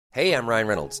Hey, I'm Ryan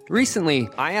Reynolds. Recently,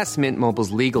 I asked Mint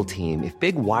Mobile's legal team if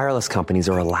big wireless companies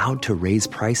are allowed to raise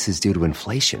prices due to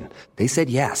inflation. They said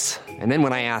yes. And then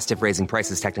when I asked if raising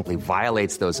prices technically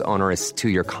violates those onerous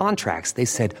two-year contracts, they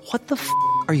said, "What the f***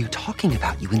 are you talking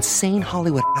about, you insane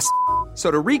Hollywood ass?" So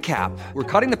to recap,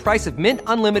 we're cutting the price of Mint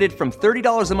Unlimited from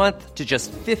 $30 a month to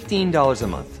just $15 a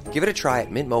month. Give it a try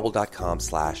at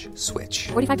mintmobile.com/switch.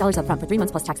 $45 up front for 3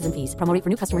 months plus taxes and fees. Promo rate for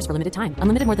new customers for limited time.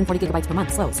 Unlimited more than 40 gigabytes per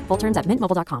month. Slows full terms at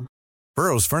mintmobile.com.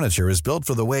 Burrow's furniture is built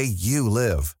for the way you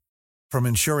live. From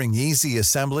ensuring easy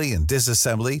assembly and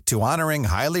disassembly to honoring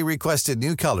highly requested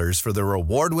new colors for their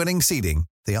award-winning seating,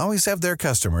 they always have their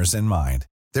customers in mind.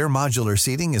 Their modular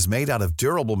seating is made out of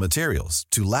durable materials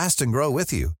to last and grow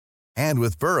with you. And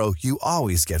with Burrow, you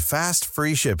always get fast,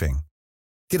 free shipping.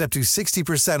 Get up to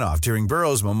 60% off during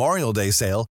Burrow's Memorial Day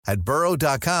sale at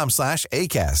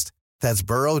burrow.com/ACAST. That's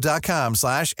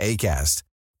burrow.com/ACAST.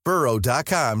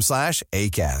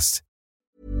 burrow.com/ACAST.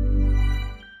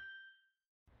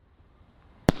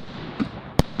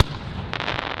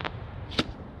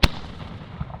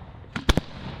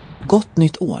 Gott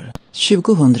nytt år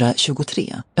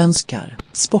 2023 önskar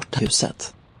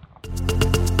Sporthuset.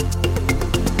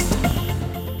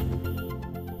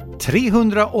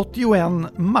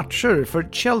 381 matcher för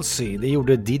Chelsea. Det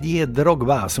gjorde Didier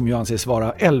Drogba, som ju anses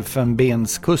vara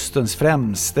Elfenbenskustens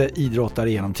främste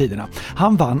idrottare genom tiderna.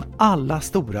 Han vann alla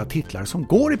stora titlar som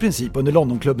går i princip under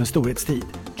Londonklubbens storhetstid.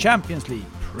 Champions League,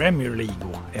 Premier League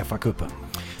och FA-cupen.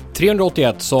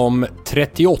 381 som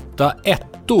 38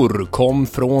 ettor kom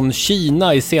från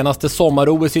Kina i senaste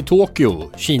sommar-OS i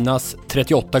Tokyo. Kinas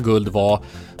 38 guld var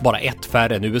bara ett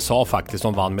färre än USA faktiskt,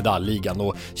 som vann medaljligan,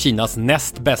 och Kinas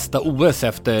näst bästa OS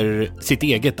efter sitt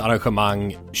eget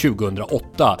arrangemang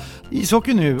 2008.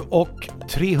 Ishockey nu och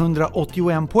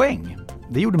 381 poäng.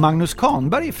 Det gjorde Magnus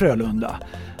Kahnberg i Frölunda.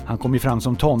 Han kom ju fram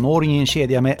som tonåring i en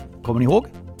kedja med, kommer ni ihåg?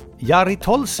 Jari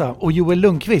Tolsa och Joel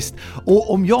Lundqvist.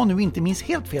 Och om jag nu inte minns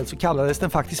helt fel så kallades den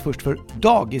faktiskt först för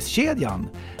Dagiskedjan.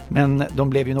 Men de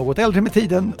blev ju något äldre med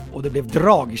tiden och det blev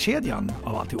Dragkedjan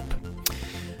av alltihop.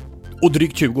 Och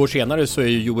drygt 20 år senare så är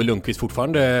ju Joel Lundqvist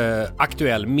fortfarande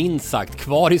aktuell, minst sagt,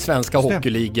 kvar i svenska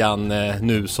hockeyligan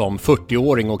nu som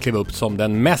 40-åring och klev upp som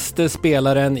den meste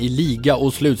spelaren i liga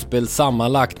och slutspel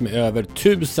sammanlagt med över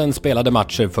 1000 spelade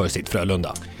matcher för sitt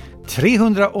Frölunda.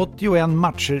 381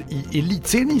 matcher i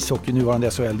elitserien ishockey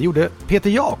nuvarande SHL. Det gjorde Peter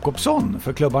Jakobsson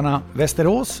för klubbarna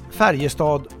Västerås,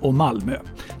 Färjestad och Malmö.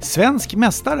 Svensk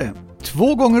mästare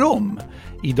 2 gånger om.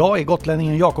 Idag är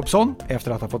gotlänningen Jakobsson,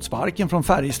 efter att ha fått sparken från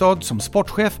Färjestad som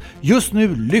sportchef, just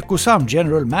nu lyckosam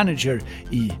general manager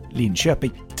i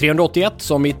Linköping. 381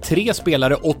 som i 3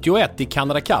 spelare 81 i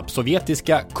Canada Cup,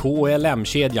 sovjetiska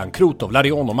KLM-kedjan Krutov,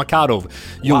 Larion och Makarov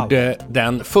gjorde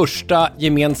den första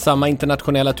gemensamma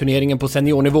internationella turneringen på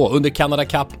seniornivå under Canada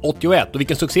Cup 81. Och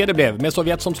vilken succé det blev med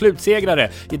Sovjet som slutsegrare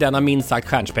i denna minst sagt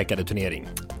stjärnspäckade turnering.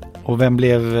 Och vem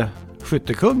blev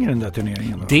skyttekung i den där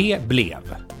turneringen då? Det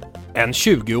blev en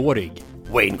 20-årig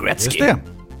Wayne Gretzky. Just det,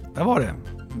 där var det.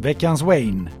 Veckans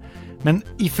Wayne. Men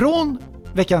ifrån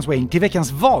veckans Wayne till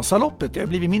veckans Vasaloppet, det har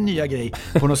blivit min nya grej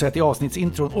på något sätt i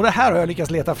avsnittsintron. Och det här har jag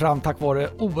lyckats leta fram tack vare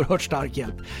oerhört stark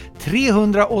hjälp.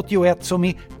 381 som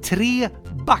i 3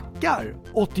 backar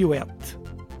 81.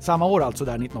 Samma år alltså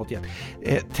där 1981.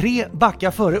 3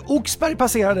 backar före Oxberg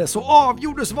passerade så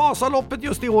avgjordes Vasaloppet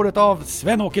just i året av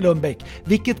Sven-Åke Lundbäck,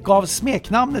 vilket gav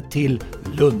smeknamnet till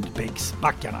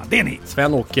Lundbäcksbackarna. Det är ni.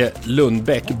 Sven-Åke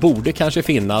Lundbäck borde kanske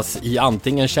finnas i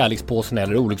antingen kärlekspåsen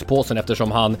eller olyckspåsen,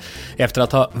 eftersom han efter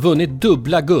att ha vunnit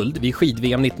dubbla guld vid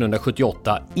skid-VM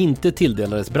 1978 inte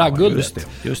tilldelades bragdguldet. Ja,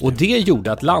 just det. Och det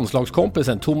gjorde att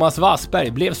landslagskompisen Thomas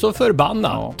Wassberg blev så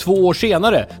förbannad 2 år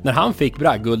senare när han fick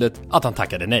bragdguldet att han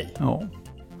tackade nej. Ja.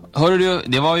 Hörru du,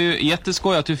 det var ju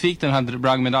jätteskoj att du fick den här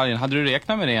bragdmedaljen. Hade du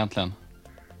räknat med det egentligen?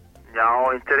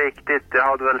 Ja, inte riktigt. Jag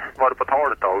hade väl varit på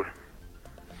tal ett tag.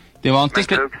 Det var inte men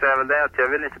krux är väl det att jag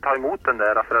vill inte ta emot den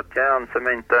där, för att jag anser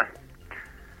mig inte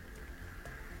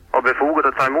ha befogat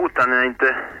att ta emot den när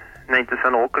inte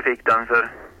Sven-Åke fick den för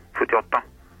 78.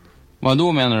 Vad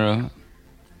då menar du?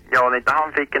 Ja, när inte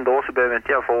han fick den då så behöver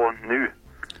inte jag få nu.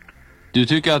 Du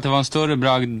tycker att det var en större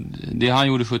bragd det han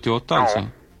gjorde 78 alltså?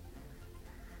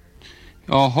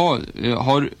 Jaha,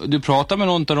 har du pratat med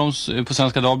någon av dem på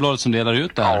Svenska Dagbladet som delar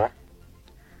ut det här? Ja.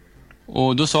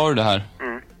 Och då sa du det här?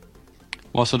 Mm.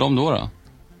 Vad sa de då?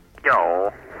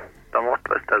 Ja, de var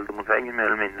väl ställda mot väggen mer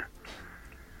eller mindre.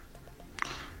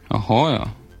 Jaha, ja.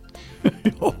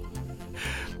 Ja.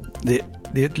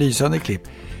 Det är ett lysande klipp.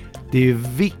 Det är ju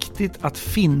viktigt att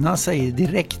finna sig i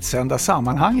direktsända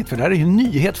sammanhanget, för det här är ju en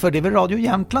nyhet för det är väl Radio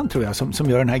Jämtland tror jag som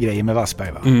gör den här grejen med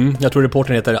Wassberg, va? Jag tror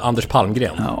reportern heter Anders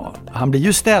Palmgren. Ja, han blir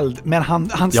ju ställd, men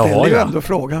han ställer ju ändå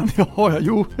frågan.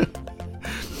 Jo.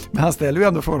 Men han ställer ju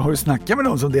ändå frågan, har du snackat med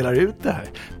någon som delar ut det här?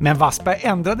 Men Wassberg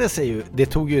ändrade sig ju. Det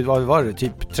tog ju, vad var det,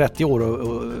 typ 30 år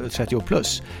och 30 år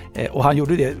plus. Och han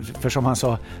gjorde det för, som han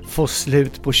sa, få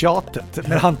slut på tjatet.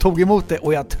 Men han tog emot det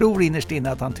och jag tror innerst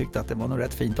inne att han tyckte att det var nog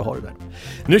rätt fint att ha det där.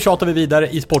 Nu tjatar vi vidare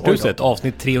i Sporthuset,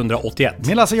 avsnitt 381.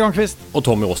 Med Lasse Granqvist och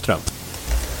Tommy Åström.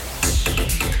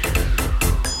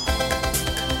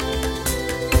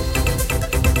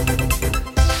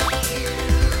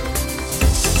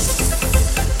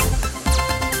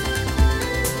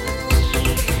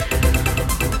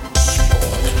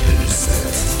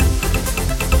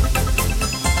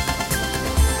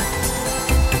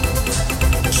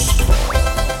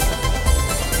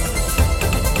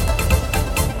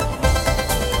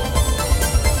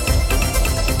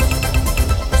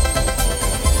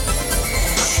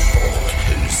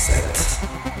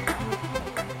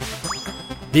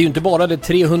 Det är ju inte bara det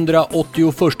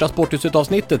 381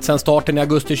 Sporthuset-avsnittet sedan starten i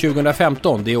augusti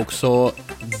 2015. Det är också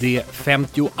det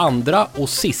 52 och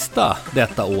sista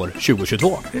detta år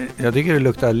 2022. Jag tycker det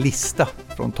luktar lista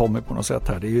från Tommy på något sätt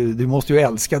här. Du måste ju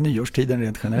älska nyårstiden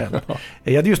rent generellt.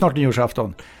 Det är ju snart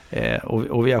nyårsafton.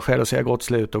 Och vi har själv att säga gott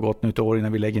slut och gott nytt år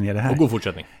innan vi lägger ner det här. Och god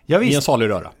fortsättning. Ja, i en salig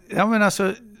röra. Ja, men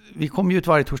alltså, vi kommer ju ut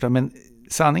varje torsdag, men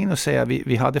sanningen att säga,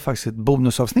 vi hade faktiskt ett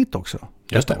bonusavsnitt också.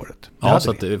 Just det. Året. Ja,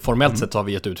 så att formellt sett har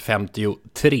vi gett ut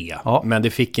 53. Ja. Men det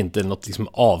fick inte något liksom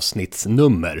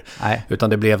avsnittsnummer. Nej. Utan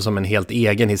det blev som en helt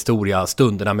egen historia.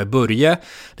 Stunderna med Börje.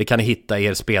 Det kan ni hitta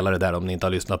er spelare där om ni inte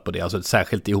har lyssnat på det. Alltså ett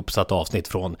särskilt ihopsatt avsnitt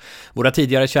från våra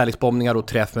tidigare kärleksbombningar och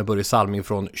träff med Börje Salming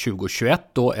från 2021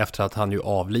 då, efter att han ju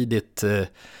avlidit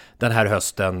den här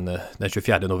hösten, den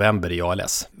 24 november i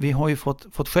ALS. Vi har ju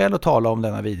fått skäl att tala om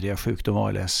denna vidriga sjukdom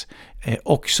ALS.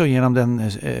 Också genom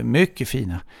den mycket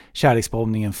fina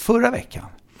kärleksbombningen förra veckan.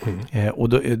 Och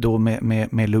då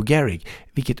med Lou Gehrig.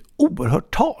 Vilket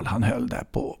oerhört tal han höll där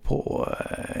på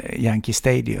Yankee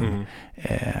Stadium.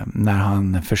 När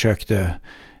han försökte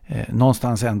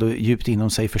någonstans ändå djupt inom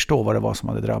sig förstå vad det var som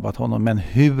hade drabbat honom. Men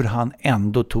hur han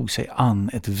ändå tog sig an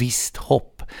ett visst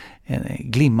hopp.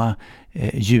 Glimma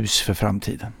ljus för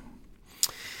framtiden.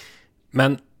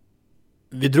 Men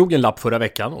vi drog en lapp förra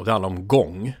veckan och det handlar om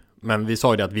gång. Men vi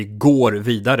sa ju det att vi går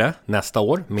vidare nästa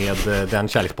år med den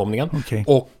kärleksbombningen. Okay.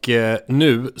 Och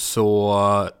nu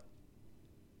så,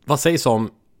 vad sägs om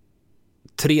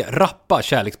 3 rappa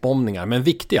kärleksbombningar, men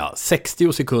viktiga,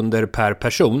 60 sekunder per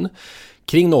person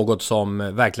kring något som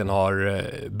verkligen har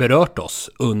berört oss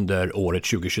under året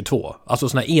 2022. Alltså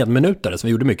såna enminutare som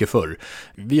vi gjorde mycket förr.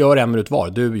 Vi gör 1 minut var,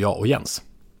 du, jag och Jens.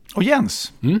 Och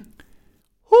Jens?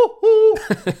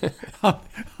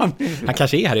 Han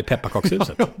kanske är här i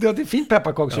pepparkakshuset. Ja, det är fint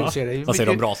pepparkakshus. Ja, vad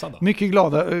säger de brasan då? Mycket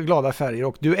glada färger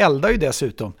och du eldar ju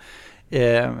dessutom.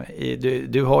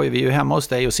 Du har ju, vi är ju hemma hos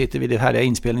dig och sitter vid det härliga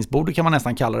inspelningsbordet, kan man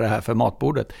nästan kalla det här för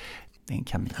matbordet. Det är en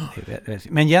kamin.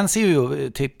 Men Jens är ju,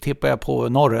 tippar jag på,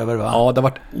 norröver, va? Ja, det har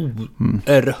varit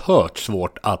oerhört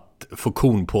svårt att få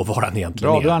kon på vad han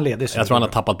egentligen är. Jag tror han har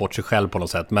tappat bort sig själv på något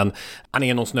sätt. Men han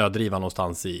är någon snödriva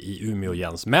någonstans i Umeå,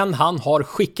 Jens. Men han har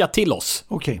skickat till oss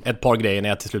ett par grejer när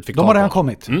jag till slut fick ta på. De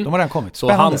har redan kommit.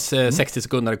 Så hans 60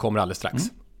 sekunder kommer alldeles strax.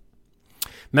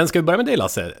 Men ska vi börja med dig,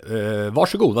 Lasse?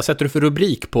 Varsågod, vad sätter du för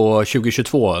rubrik på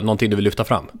 2022? Någonting du vill lyfta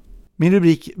fram? Min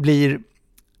rubrik blir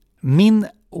min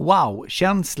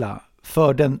wow-känsla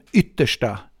för den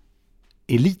yttersta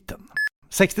eliten.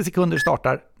 60 sekunder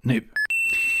startar nu.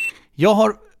 Jag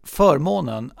har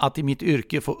förmånen att i mitt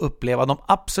yrke få uppleva de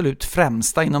absolut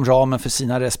främsta inom ramen för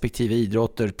sina respektive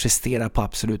idrotter prestera på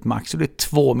absolut max. Och det är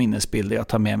 2 minnesbilder jag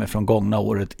tar med mig från gångna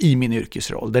året i min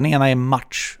yrkesroll. Den ena är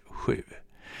match 7.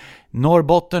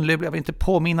 Norrbotten, jag vill inte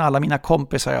påminna alla mina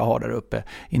kompisar jag har där uppe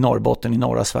i Norrbotten, i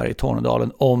norra Sverige,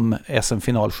 Tornedalen, om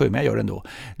SM-final 7, men jag gör det ändå.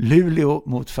 Luleå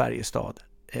mot Färjestad.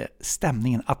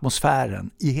 Stämningen, atmosfären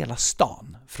i hela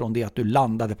stan, från det att du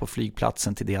landade på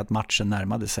flygplatsen till det att matchen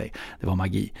närmade sig, det var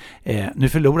magi. Nu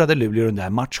förlorade Luleå den där,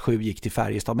 match 7 gick till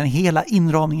Färjestad, men hela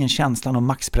inramningen, känslan och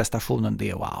maxprestationen, det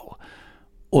är wow.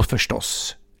 Och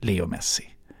förstås Leo Messi,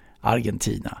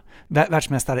 Argentina,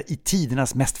 världsmästare i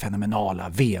tidernas mest fenomenala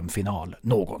VM-final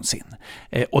någonsin.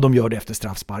 Och de gör det efter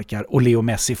straffsparkar. Och Leo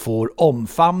Messi får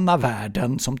omfamna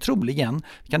världen som troligen,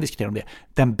 vi kan diskutera om det,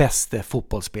 den bästa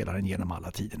fotbollsspelaren genom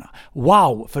alla tiderna.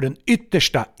 Wow för den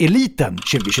yttersta eliten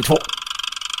 2022.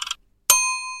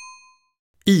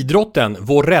 Idrotten,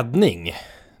 vår räddning.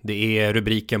 Det är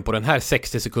rubriken på den här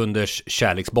 60 sekunders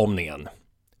kärleksbombningen.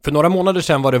 För några månader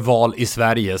sedan var det val i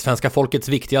Sverige. Svenska folkets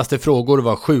viktigaste frågor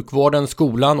var sjukvården,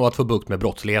 skolan och att få bukt med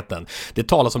brottsligheten. Det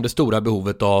talas om det stora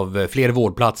behovet av fler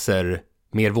vårdplatser,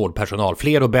 mer vårdpersonal,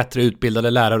 fler och bättre utbildade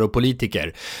lärare och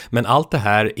politiker. Men allt det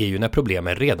här är ju när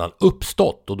problemen redan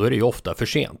uppstått och då är det ju ofta för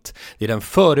sent. Det är den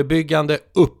förebyggande,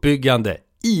 uppbyggande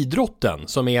idrotten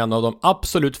som är en av de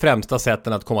absolut främsta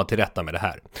sätten att komma till rätta med det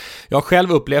här. Jag har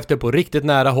själv upplevt det på riktigt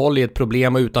nära håll i ett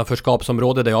problem- och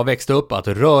utanförskapsområde där jag växte upp. Att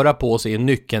röra på sig är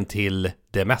nyckeln till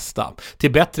det mesta.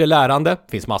 Till bättre lärande,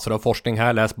 finns massor av forskning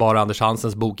här, läs bara Anders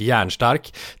Hansens bok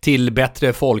Hjärnstark. Till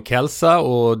bättre folkhälsa,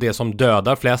 och det som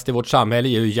dödar flest i vårt samhälle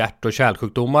är ju hjärt- och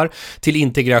kärlsjukdomar. Till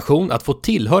integration, att få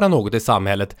tillhöra något i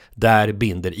samhället, där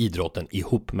binder idrotten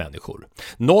ihop människor.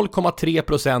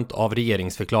 0,3% av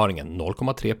regeringsförklaringen,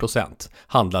 0,3%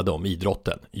 handlade om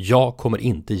idrotten. Jag kommer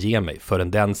inte ge mig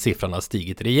förrän den siffran har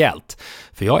stigit rejält.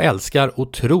 För jag älskar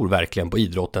och tror verkligen på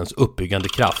idrottens uppbyggande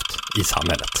kraft i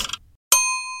samhället.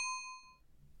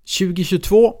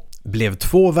 2022 blev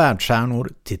 2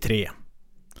 världsstjärnor till 3.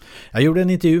 Jag gjorde en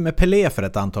intervju med Pelé för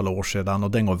ett antal år sedan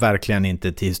och den går verkligen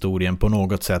inte till historien på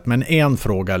något sätt. Men en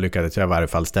fråga lyckades jag i varje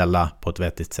fall ställa på ett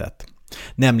vettigt sätt.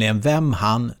 Nämligen vem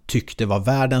han tyckte var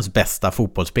världens bästa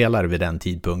fotbollsspelare vid den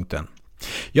tidpunkten.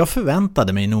 Jag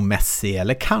förväntade mig nog Messi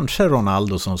eller kanske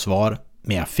Ronaldo som svar,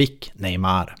 men jag fick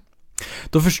Neymar.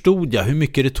 Då förstod jag hur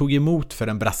mycket det tog emot för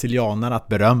en brasilianare att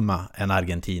berömma en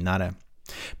argentinare.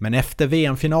 Men efter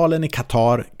VM-finalen i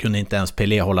Qatar kunde inte ens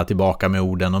Pelé hålla tillbaka med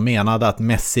orden och menade att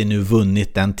Messi nu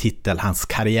vunnit den titel hans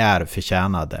karriär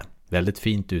förtjänade. Väldigt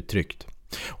fint uttryckt.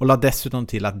 Och la dessutom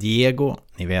till att Diego,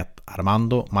 ni vet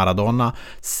Armando Maradona,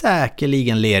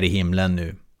 säkerligen ler i himlen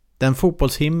nu. Den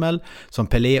fotbollshimmel som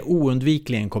Pelé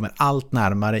oundvikligen kommer allt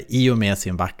närmare i och med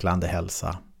sin vacklande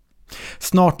hälsa.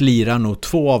 Snart lirar nog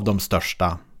 2 av de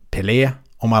största, Pelé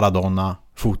och Maradona,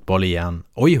 fotboll igen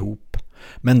och ihop.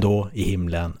 Men då i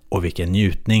himlen, och vilken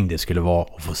njutning det skulle vara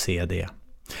att få se det.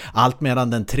 Allt medan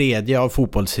den tredje av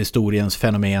fotbollshistoriens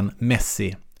fenomen,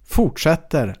 Messi,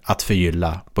 fortsätter att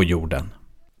förgylla på jorden.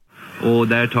 Och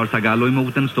där tar Zagallo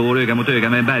emot den, står öga mot öga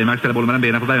med Bergmark, spelar bollen mellan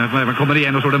benen på Bergmark, kommer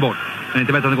igen och slår den bort. Men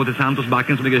inte vet att den går till Santos,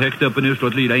 backen som ligger högt uppe nu, står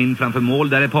att lyda in framför mål.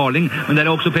 Där är Parling, men där är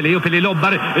också Pelé, och Pelé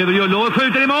lobbar över Jollo och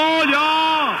skjuter i mål,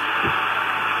 ja!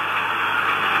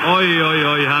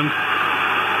 Oj,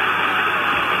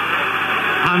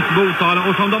 hans mottagare,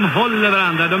 och som de håller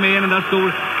varandra, de är en där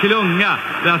stor klunga,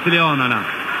 brasilianerna.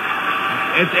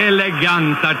 Ett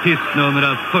elegant artistnummer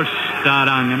av första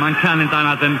rangen. Man kan inte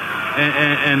annat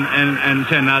än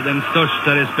känna den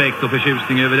största respekt och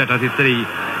förtjusning över detta artisteri.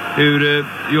 Hur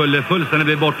Julle fullständigt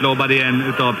blir bortlobbad igen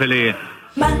utav Pelé.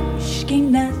 Mas que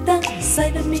nada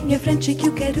sai da minha frente que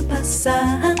eu quero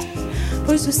passar,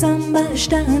 pois o samba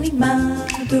está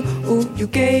animado, o eu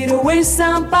quero é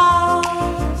samba.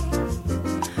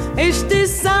 Este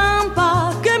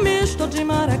samba que é misto de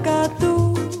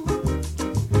maracatu,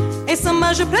 é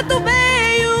samba de preto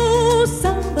veio,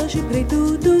 samba de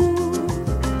preto do.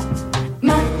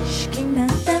 Mas que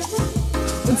nada,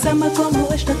 samba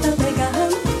como esta tão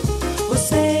legal,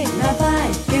 você não vai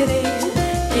querer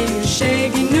que eu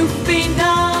chegue no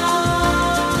final.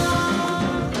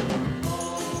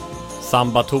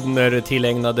 Sambatoner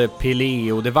tillägnade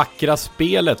Pelé, och det vackra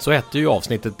spelet, så hette ju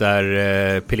avsnittet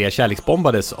där Pelé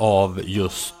kärleksbombades av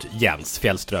just Jens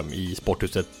Fjällström i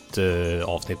Sporthuset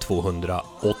avsnitt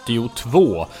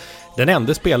 282. Den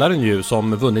enda spelaren ju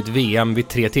som vunnit VM vid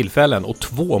 3 tillfällen och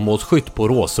 2-målsskytt på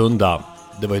Råsunda.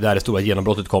 Det var ju där det stora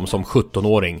genombrottet kom som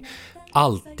 17-åring.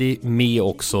 Alltid med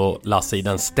också, Lasse, i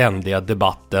den ständiga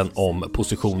debatten om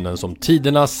positionen som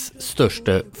tidernas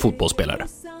största fotbollsspelare.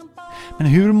 Men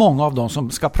hur många av dem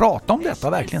som ska prata om detta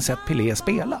verkligen sett Pelé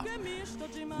spela?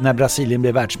 När Brasilien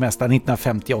blev världsmästare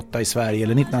 1958 i Sverige,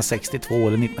 eller 1962 eller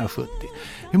 1970.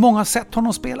 Hur många har sett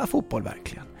honom spela fotboll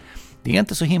verkligen? Det är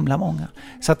inte så himla många.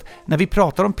 Så att när vi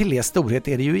pratar om Pelés storhet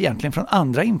är det ju egentligen från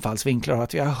andra infallsvinklar,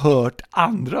 att vi har hört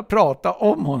andra prata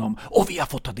om honom. Och vi har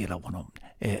fått ta del av honom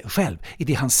själv i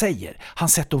det han säger.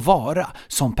 Hans sätt att vara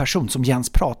som person som Jens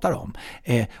pratar om.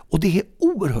 Och det är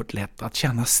oerhört lätt att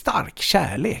känna stark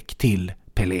kärlek till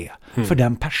Pelé. För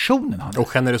den personen han är. Och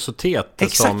generositet.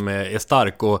 Exakt. Som är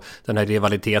stark, och den här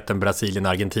rivaliteten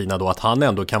Brasilien-Argentina då, att han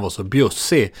ändå kan vara så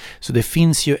bjussig. Så det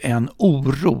finns ju en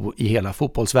oro i hela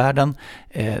fotbollsvärlden.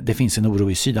 Det finns en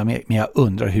oro i Sydamerika, men jag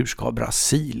undrar hur ska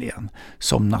Brasilien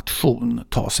som nation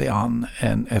ta sig an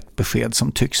ett besked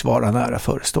som tycks vara nära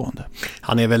förestående.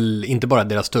 Han är väl inte bara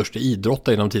deras största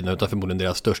idrottare genom tiderna, utan förmodligen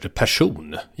deras största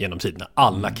person genom tiderna.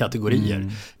 Alla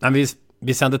kategorier. När vi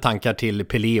Vi sänder tankar till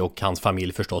Pelé och hans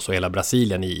familj förstås och hela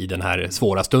Brasilien i den här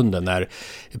svåra stunden när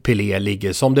Pelé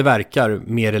ligger, som det verkar,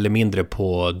 mer eller mindre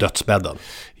på dödsbädden.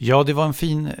 Ja,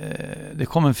 det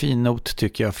kom en fin not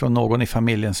tycker jag från någon i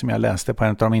familjen som jag läste på en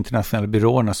av de internationella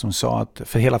byråerna som sa att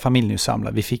för hela familjen är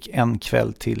samlad, vi fick en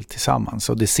kväll tillsammans,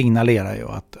 och det signalerar ju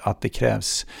att det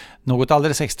krävs något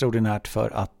alldeles extraordinärt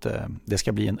för att det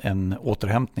ska bli en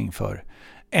återhämtning för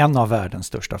en av världens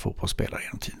största fotbollsspelare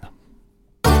genom tiden.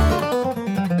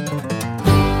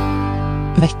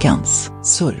 Veckans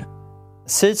surr.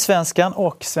 Sydsvenskan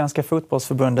och Svenska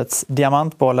fotbollsförbundets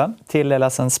Diamantbollen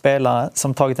tilldelas en spelare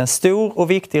som tagit en stor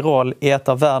och viktig roll i ett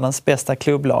av världens bästa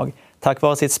klubblag tack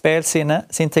vare sitt spelsinne,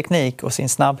 sin teknik och sin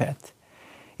snabbhet.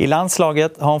 I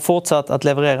landslaget har hon fortsatt att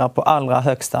leverera på allra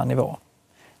högsta nivå.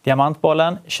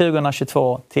 Diamantbollen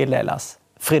 2022 tilldelas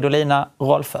Fridolina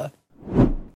Rolfö.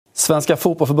 Svenska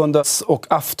fotbollsförbundets och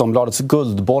Aftonbladets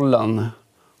Guldbollen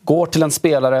går till en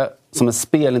spelare som med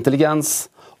spelintelligens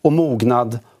och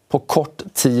mognad på kort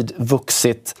tid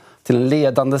vuxit till en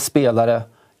ledande spelare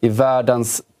i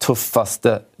världens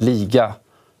tuffaste liga.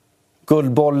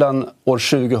 Guldbollen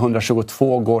år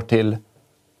 2022 går till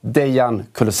Dejan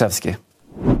Kulusevski.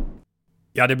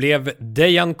 Ja, det blev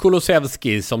Dejan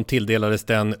Kulusevski som tilldelades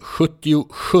den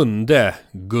 77:e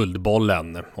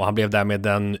Guldbollen. Och han blev därmed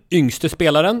den yngste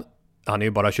spelaren. Han är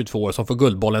ju bara 22 år som får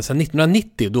Guldbollen sedan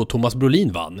 1990 då Thomas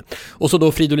Brolin vann. Och så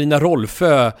då Fridolina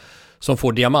Rolfö som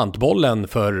får Diamantbollen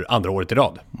för andra året i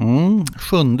rad.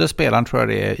 7:e spelaren tror jag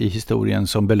det är i historien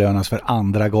som belönas för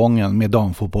andra gången med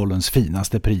damfotbollens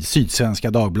finaste pris,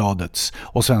 Sydsvenska Dagbladets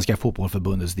och Svenska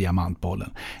fotbollsförbundets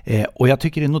Diamantbollen. Och jag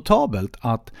tycker det är notabelt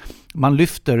att man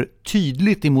lyfter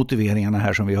tydligt i motiveringarna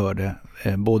här som vi hörde,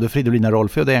 både Fridolina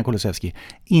Rolfö och Dejan Kulusevski,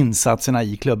 insatserna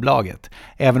i klubblaget.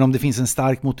 Även om det finns en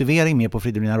stark motivering med på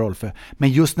Fridolina Rolfö. Men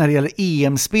just när det gäller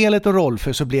EM-spelet och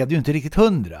Rolfö så blev det ju inte riktigt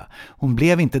 100. Hon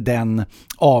blev inte den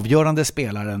avgörande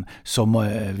spelaren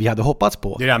som vi hade hoppats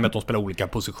på. Det är det här med att de spelar olika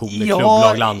positioner,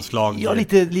 klubblag, landslag. Ja,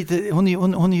 lite hon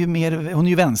är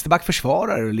ju vänsterback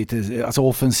försvarare, lite, alltså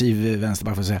offensiv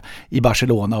vänsterback för att säga, i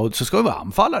Barcelona, och så ska vi vara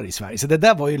anfallare i Sverige. Så det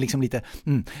där var ju liksom lite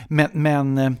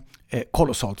men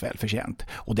kolossalt välförtjänt.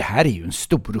 Och det här är ju en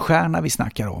storstjärna vi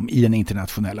snackar om i den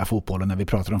internationella fotbollen när vi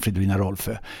pratar om Fridolina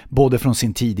Rolfö. Både från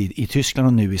sin tid i Tyskland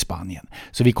och nu i Spanien.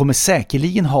 Så vi kommer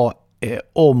säkerligen ha,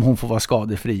 om hon får vara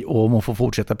skadefri och om hon får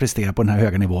fortsätta prestera på den här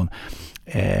höga nivån,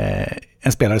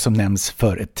 en spelare som nämns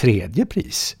för ett 3:e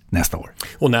pris nästa år.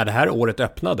 Och när det här året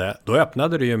öppnade, då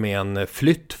öppnade det ju med en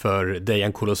flytt för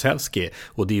Dejan Kulusevski,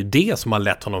 och det är ju det som har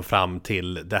lett honom fram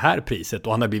till det här priset,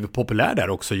 och han har blivit populär där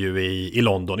också ju i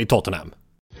London, i Tottenham.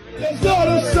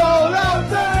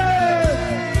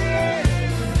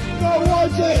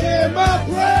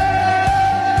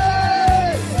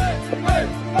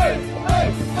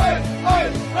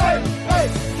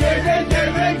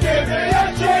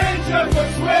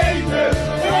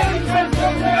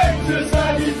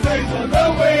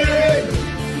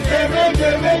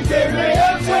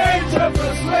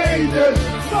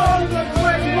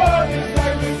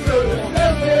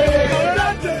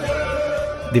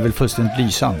 Det är väl fullständigt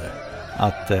lysande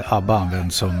att ABBA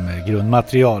används som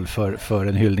grundmaterial för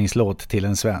en hyllningslåt till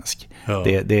en svensk. Ja.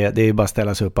 Det är ju bara att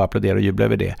ställa sig upp och applådera och jubla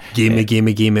över det.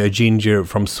 Gimme a ginger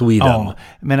from Sweden. Ja,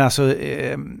 men alltså,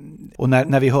 och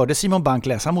när vi hörde Simon Bank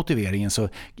läsa motiveringen så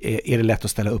är det lätt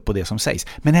att ställa upp på det som sägs.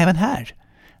 Men även här,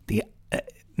 det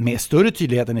med större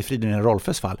tydlighet än i Fridolina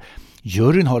Rolfös fall,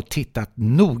 juryn har tittat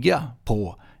noga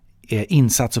på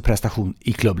insats och prestation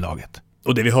i klubblaget.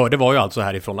 Och det vi hörde var ju alltså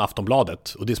härifrån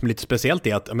Aftonbladet. Och det som är lite speciellt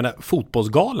är att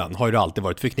fotbollsgalan har ju alltid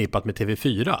varit förknippat med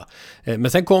TV4.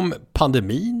 Men sen kom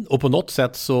pandemin och på något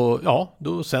sätt så,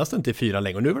 då sänds det inte i 4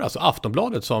 längre. Och nu var det alltså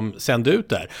Aftonbladet som sände ut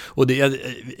där. Och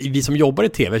vi som jobbar i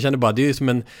TV känner bara, det är ju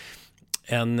som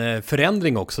en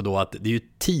förändring också då, att det är ju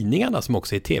tidningarna som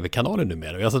också är tv-kanaler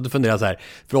numera. Och jag satt och funderade så här,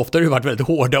 för ofta har det varit väldigt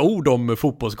hårda ord om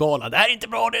fotbollsgalan. Det här är inte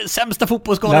bra, det är sämsta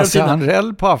fotbollsgalan. Lasse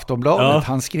Anrell på Aftonbladet,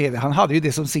 han hade ju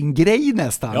det som sin grej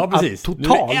nästan. Ja, precis. Att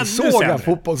totalsåga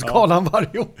fotbollsgalan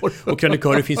varje år. Och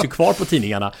krönikörer finns ju kvar på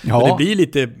tidningarna. Ja. Men det blir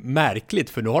lite märkligt,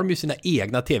 för nu har de ju sina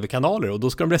egna tv-kanaler och då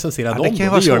ska de recensera dem. Det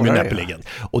gör de ju näppeligen.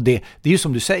 Och det är ju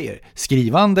som du säger,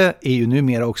 skrivande är ju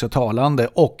numera också talande,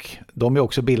 och de är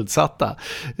också bildsatta.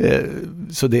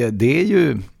 Så det är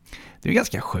ju en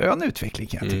ganska skön utveckling,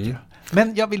 kan jag tycka.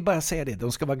 Men jag vill bara säga det,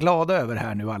 de ska vara glada över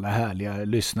här nu, alla härliga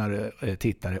lyssnare,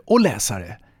 tittare och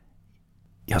läsare.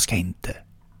 Jag ska inte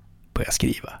börja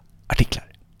skriva artiklar.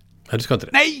 Ja, du ska inte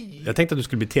det? Nej! Jag tänkte att du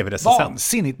skulle bli tv-recensent.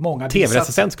 Vansinnigt många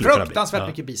TV-recensent skulle fruktansvärt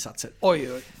mycket bisatser. Oj.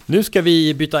 Nu ska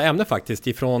vi byta ämne faktiskt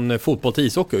ifrån fotboll till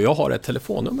ishockey, och jag har ett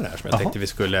telefonnummer här som jag tänkte vi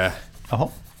skulle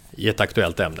i ett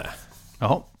aktuellt ämne.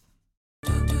 Jaha.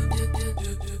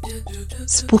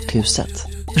 Sporthuset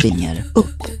ringer upp.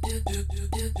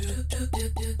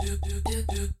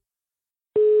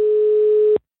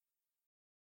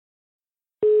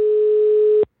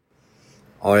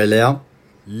 Ja, det är Liam.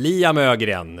 Liam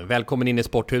Ögren, välkommen in i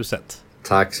Sporthuset.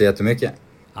 Tack så jättemycket.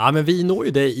 Ja, men vi når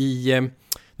ju dig i...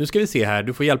 Nu ska vi se här,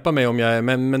 du får hjälpa mig om jag...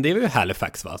 Men det är ju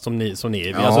Halifax, va? Som ni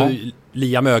är. Ja. Alltså,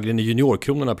 Liam Ögren i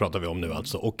juniorkronorna pratar vi om nu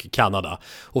alltså. Och Kanada.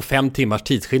 Och 5 timmars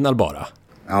tidsskillnad bara.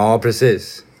 Ja,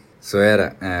 precis. Så är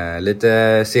det.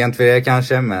 Lite sent för er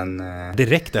kanske, men...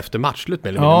 Direkt efter matchslut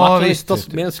med Ja, matchen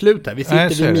med en slut här. Vi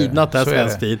sitter vid midnatt här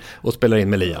svensk tid och spelar in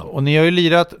med Liam. Och ni har ju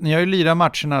lirat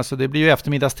matcherna, så det blir ju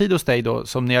eftermiddagstid hos dig då,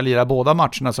 som ni har lirat båda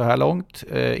matcherna så här långt.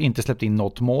 Inte släppt in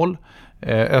något mål.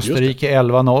 Österrike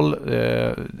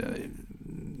 11-0.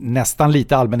 Nästan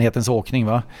lite allmänhetens åkning,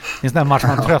 va? Det är en sån där match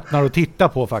man tröttnar att titta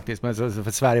på faktiskt. Men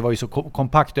för Sverige var ju så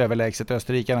kompakt överlägset.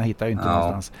 Österrikarna hittar ju inte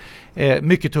någonstans.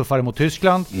 Mycket tuffare mot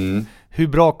Tyskland. Hur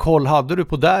bra koll hade du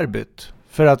på derbyt?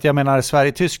 För att jag menar,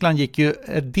 Sverige-Tyskland gick ju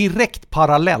direkt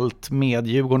parallellt med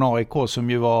Djurgården-AIK, som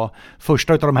ju var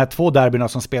första av de här 2 derbyna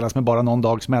som spelas med bara någon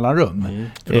dags mellanrum.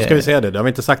 För då ska vi säga det har vi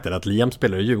inte sagt det, att Liam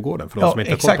spelar i Djurgården, för de som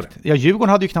inte har koll på det. Ja, Djurgården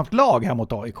hade ju knappt lag här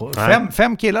mot AIK.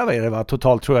 5 killar var det, va?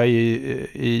 Totalt tror jag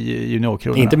i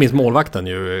juniorkronorna. Inte minst målvakten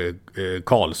ju,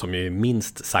 Karl, som ju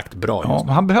minst sagt bra.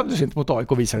 Ja, han behövdes inte mot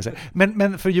AIK, visade sig.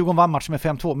 Men för Djurgården vann matchen med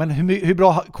 5-2. Men hur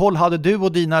bra koll hade du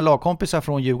och dina lagkompisar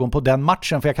från Djurgården på den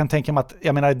matchen? För jag kan tänka mig att,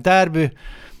 jag menar, derby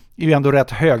är ju ändå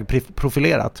rätt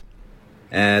högprofilerat.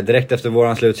 Direkt efter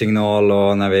våran slutsignal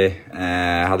och när vi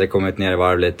hade kommit ner i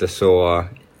varv lite, så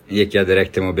gick jag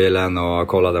direkt till mobilen och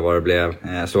kollade vad det blev.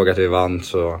 Såg att vi vann,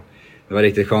 så det var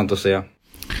riktigt skönt att se.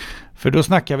 För då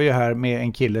snackar vi ju här med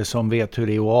en kille som vet hur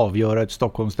det är att avgöra ett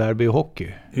Stockholmsderby i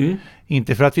hockey.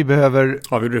 Inte för att vi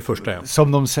behöver, det första,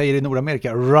 som de säger i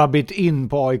Nordamerika, rub it in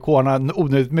på AIK-arna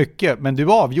onödigt mycket. Men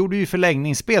du avgjorde ju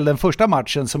förlängningsspel den första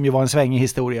matchen, som ju var en svängig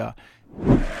historia.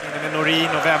 Med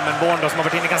Norin och Wemmenborn då, som har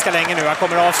varit inne ganska länge nu. Här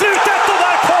kommer avslutet och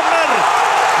där kommer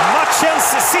matchens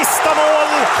sista mål.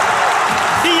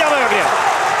 Liam Ögren.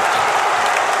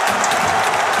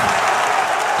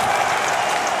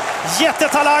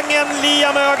 Jättetalangen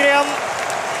Liam Ögren,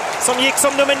 som gick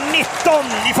som nummer 19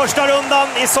 i första rundan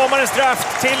i sommarens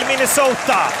draft till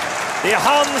Minnesota. Det är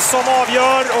han som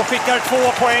avgör och skickar 2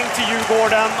 poäng till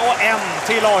Djurgården och 1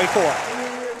 till AIK.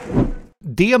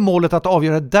 Det målet att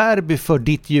avgöra derby för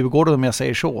ditt Djurgården, om jag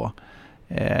säger så,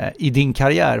 i din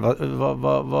karriär,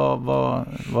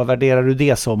 vad värderar du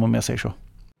det som, om jag säger så?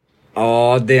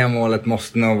 Ja, det målet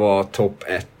måste nog vara topp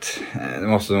 1. Det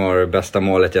måste nog vara det bästa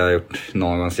målet jag har gjort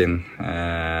någonsin.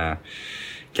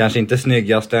 Kanske inte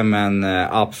snyggaste, men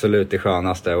absolut det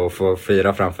skönaste. Och få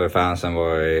fira framför fansen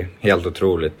var helt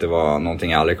otroligt. Det var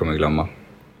någonting jag aldrig kommer glömma.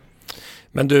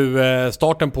 Men du,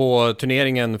 starten på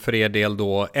turneringen för er del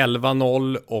då,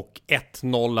 11-0 och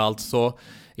 1-0 alltså.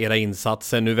 Era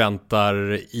insatser nu väntar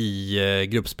i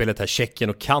gruppspelet här, Tjeckien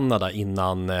och Kanada,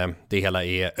 innan det hela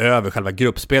är över, själva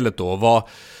gruppspelet då.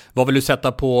 Vad vill du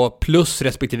sätta på plus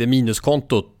respektive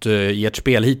minuskontot i ert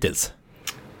spel hittills?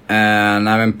 Nej,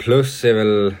 men plus är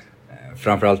väl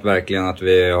framförallt verkligen att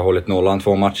vi har hållit nollan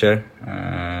 2 matcher.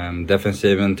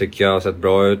 Defensiven tycker jag har sett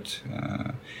bra ut.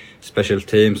 Special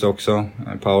teams också,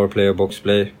 powerplay och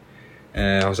boxplay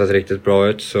har sett riktigt bra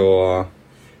ut, så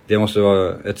det måste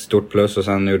vara ett stort plus. Och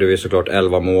sen gjorde vi såklart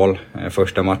 11 mål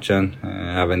första matchen.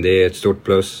 Även det är ett stort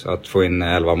plus att få in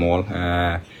 11 mål.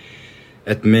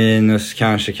 Ett minus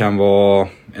kanske kan vara,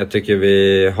 jag tycker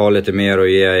vi har lite mer att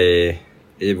ge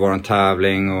i våran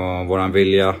tävling och våran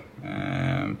vilja.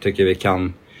 Tycker vi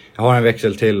kan ha en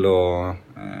växel till och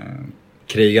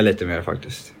kriga lite mer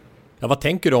faktiskt. Ja, vad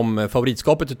tänker du om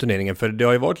favoritskapet i turneringen? För det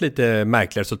har ju varit lite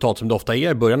märkliga resultat som det ofta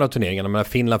är i början av turneringen. Men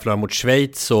Finland förlorade mot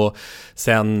Schweiz och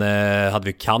sen hade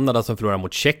vi Kanada som förlorade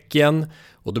mot Tjeckien.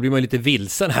 Och då blir man ju lite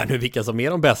vilsen här nu vilka som är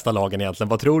de bästa lagen egentligen.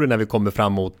 Vad tror du när vi kommer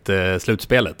fram mot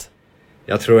slutspelet?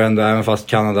 Jag tror ändå, även fast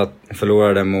Kanada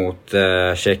förlorade mot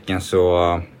Tjeckien,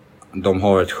 så de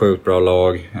har ett sjukt bra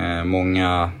lag.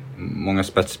 Många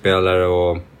spetsspelare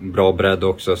och bra bredd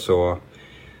också, så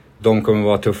de kommer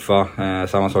vara tuffa.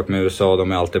 Samma sak med USA,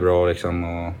 de är alltid bra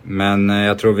liksom. Men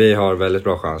jag tror vi har väldigt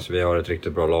bra chans. Vi har ett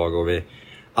riktigt bra lag, och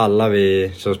alla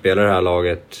vi som spelar i det här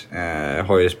laget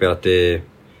har ju spelat i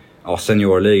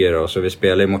seniorligor. Så vi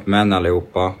spelar mot män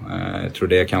allihopa. Jag tror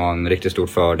det kan vara en riktigt stor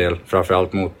fördel.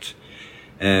 Framförallt mot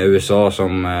USA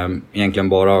som egentligen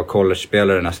bara har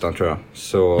college-spelare nästan, tror jag.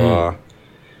 Så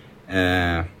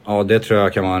det tror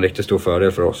jag kan vara en riktigt stor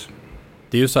fördel för oss.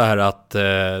 Det är ju så här att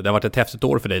det har varit ett häftigt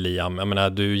år för dig, Liam. Jag menar,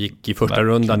 du gick i första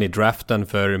rundan i draften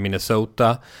för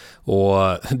Minnesota. Och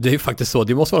det är ju faktiskt så,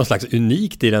 det måste vara något slags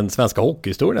unikt i den svenska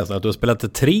hockeyhistorien nästan, att du har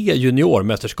spelat 3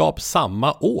 juniormästerskap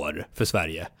samma år för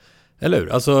Sverige. Eller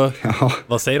hur? Alltså,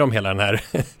 vad säger de om hela den här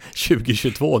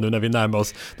 2022 nu när vi närmar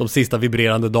oss de sista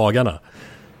vibrerande dagarna?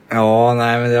 Ja,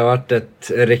 nej, men det har varit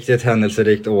ett riktigt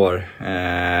händelserikt år.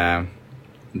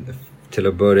 Till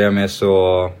att börja med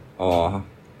så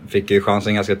fick jag ju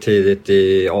chansen ganska tidigt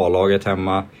i A-laget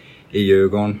hemma i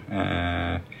Djurgården.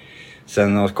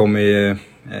 Sen kom ju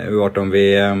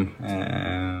U18-VM.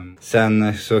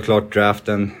 Sen såklart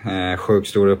draften. Sjukt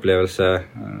stor upplevelse.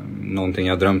 Någonting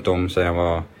jag drömt om sedan jag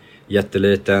var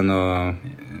jätteliten och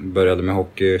började med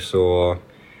hockey. Så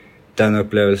den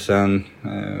upplevelsen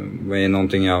är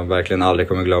någonting jag verkligen aldrig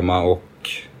kommer glömma. Och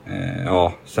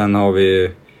sen har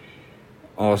vi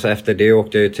så efter det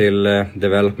åkte jag till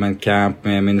development camp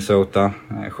med Minnesota.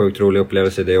 Sjukt rolig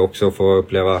upplevelse det också, att få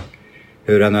uppleva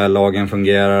hur NHL-lagen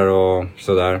fungerar och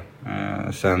sådär.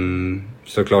 Sen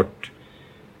såklart,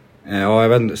 jag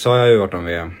vet inte, sa jag ju varit om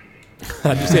VM.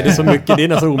 Du ser det så mycket, det är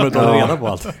nästan omöjligt att hålla reda på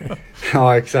allt.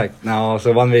 Ja, exakt.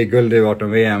 Så vann vi guld i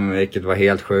 18 VM, vilket var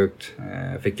helt sjukt.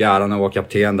 Fick äran att vara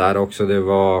kapten där också, det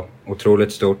var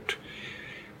otroligt stort.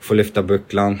 Få lyfta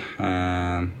bucklan.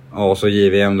 Och så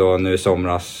JVM då nu i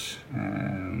somras.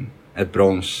 Ett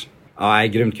brons.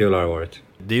 Grymt kul har det varit.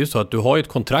 Det är ju så att du har ju ett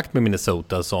kontrakt med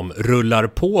Minnesota som rullar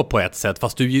på ett sätt,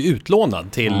 fast du är ju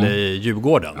utlånad till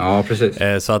Djurgården. Ja,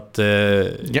 precis. Så att...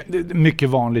 mycket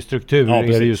vanlig struktur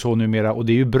är det ju så numera, och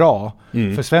det är ju bra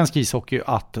för svensk ishockey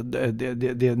att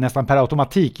det nästan per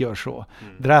automatik gör så.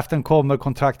 Draften kommer,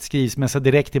 kontrakt skrivs, men så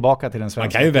direkt tillbaka till den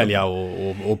svenska. Man kan ju välja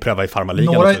och pröva i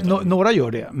farmaligan. Några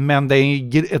gör det, men det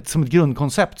är som ett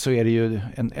grundkoncept så är det ju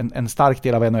en stark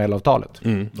del av NHL-avtalet.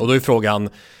 Och då är frågan...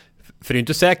 För det är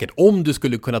inte säkert om du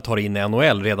skulle kunna ta in i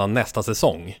NHL redan nästa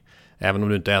säsong, även om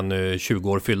du inte är ännu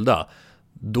 20 år fyllda,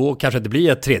 då kanske det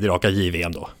blir ett tredje raka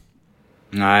JVM då.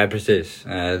 Nej, precis.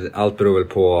 Allt beror väl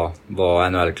på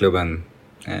vad NHL-klubben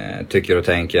tycker och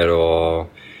tänker, och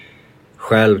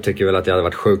själv tycker väl att det hade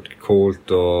varit sjukt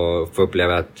coolt att få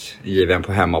uppleva ett JVM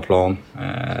på hemmaplan.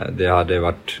 Det hade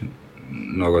varit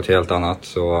något helt annat.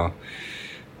 Så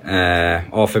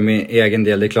för min egen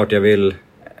del, det är klart jag vill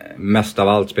mest av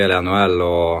allt spela i NHL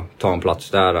och ta en plats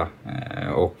där.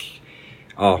 Och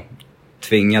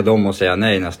tvinga dem att säga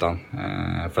nej nästan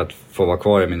för att få vara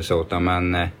kvar i Minnesota.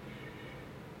 Men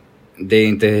det är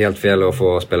inte helt fel att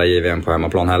få spela JVM på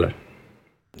hemmaplan heller.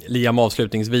 Liam,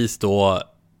 avslutningsvis då,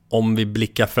 om vi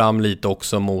blickar fram lite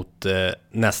också mot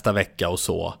nästa vecka och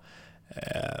så.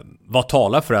 Vad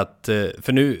talar för att,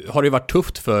 för nu har det ju varit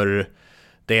tufft för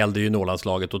det äldre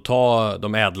juniorlandslaget att ta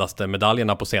de ädlaste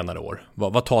medaljerna på senare år.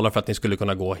 Vad talar för att ni skulle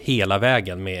kunna gå hela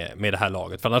vägen med det här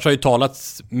laget? För annars har ju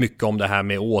talats mycket om det här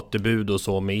med återbud och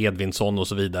så, med Edvinsson och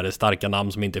så vidare. Starka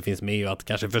namn som inte finns med och att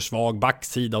kanske för svag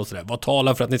backsida och sådär. Vad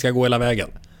talar för att ni ska gå hela vägen?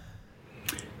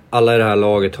 Alla i det här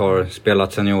laget har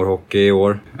spelat seniorhockey i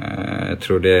år. Jag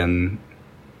tror det är en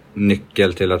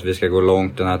nyckel till att vi ska gå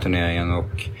långt den här turneringen.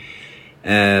 Och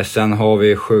sen har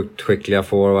vi sjukt skickliga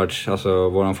forwards. Alltså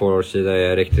våran forwardsida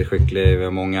är riktigt skicklig. Vi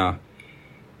har många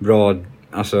bra,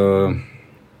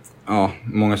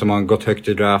 många som har gått högt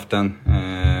i draften.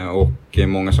 Och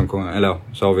många som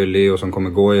så har vi Leo som kommer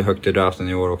gå i högt i draften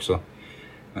i år också.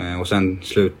 Och sen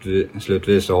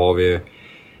slutvis så har vi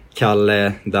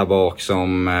Kalle där bak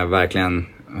som verkligen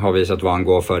har visat vad han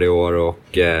går för i år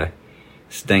och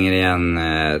stänger igen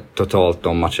totalt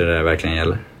de matcher där det verkligen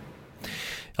gäller.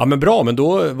 Ja, men bra, men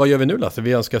då, vad gör vi nu, Lasse?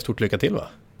 Vi önskar stort lycka till, va?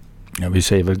 Ja, vi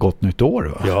säger väl gott nytt år,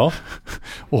 va? Ja.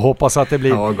 Och hoppas att det blir...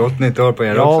 Ja, gott nytt år på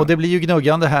er också. Ja, och det blir ju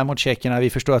gnuggande här mot tjeckerna. Vi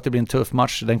förstår att det blir en tuff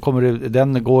match.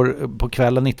 Den går på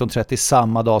kvällen 19:30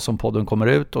 samma dag som podden kommer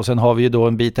ut. Och sen har vi ju då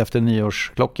en bit efter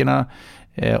nyårsklockorna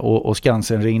och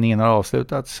Skansen-ringningen har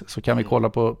avslutats, så kan vi kolla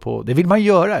på det vill man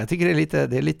göra. Jag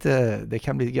tycker det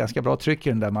kan bli ganska bra tryck i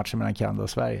den där matchen mellan Kanada och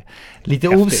Sverige. Lite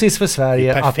osis för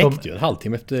Sverige. Det är perfekt, en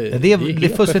halvtimme efter. Det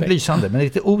är fullständigt lysande, men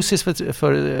lite osis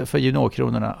för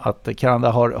juniorkronorna att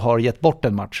Kanada har gett bort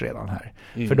en match redan här.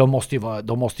 För de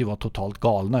måste ju vara totalt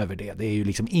galna över det. Det är ju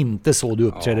liksom inte så du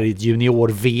uppträder i ett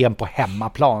junior-VM på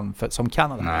hemmaplan som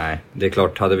Kanada. Nej, det är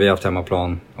klart, hade vi haft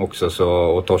hemmaplan också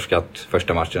och torskat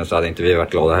första matchen så hade inte vi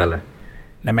varit glada heller.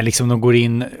 Nej, men liksom de går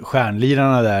in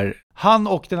stjärnlirarna där. Han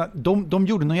och de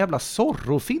gjorde någon jävla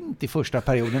Zorro-fint i första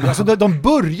perioden. Alltså de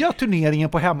börjar turneringen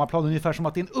på hemmaplan ungefär som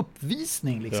att det är en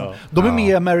uppvisning liksom. Ja. De är med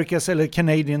i Americas eller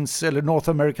Canadians eller North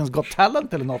Americans Got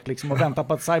Talent eller något liksom och väntar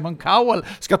på att Simon Cowell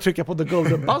ska trycka på the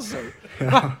golden buzzer.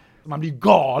 Man blir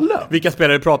galen. Vilka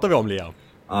spelare pratar vi om, Liam?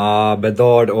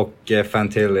 Bedard och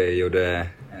Fantilli gjorde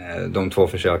de 2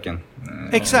 försöken.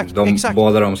 Exakt.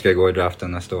 Båda de ska gå i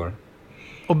draften nästa år.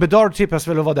 Och Bedard tippas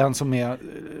väl att vara den som är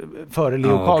före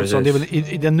Leo Carlsson. Precis. Det är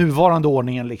väl i den nuvarande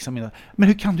ordningen liksom. Men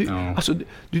hur kan du... Alltså,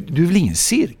 du är väl en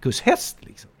cirkushäst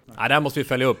liksom? Ja, det här måste vi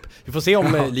följa upp. Vi får se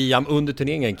om Liam under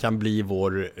turneringen kan bli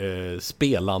vår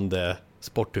spelande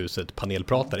Sporthuset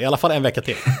panelpratare. I alla fall en vecka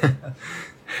till.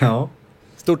 Ja.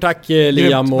 Stort tack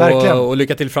Liam och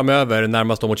lycka till framöver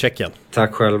närmast mot Tjeckien.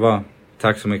 Tack själva.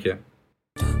 Tack så mycket.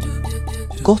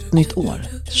 Gott nytt år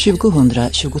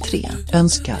 2023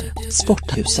 önskar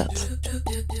Sporthuset.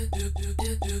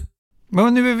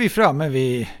 Men nu är vi framme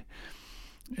vid...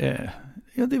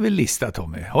 det är väl lista,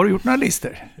 Tommy. Har du gjort några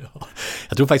listor? Ja.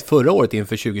 Jag tror faktiskt förra året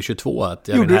inför 2022 att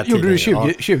jag gjorde du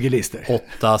 20 listor?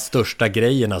 8 största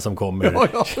grejerna som kommer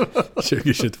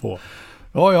 2022.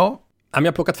 Ja. Jag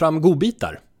har plockat fram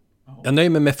godbitar. Jag nöjer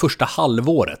mig med första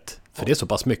halvåret. För det är så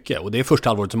pass mycket. Och det är första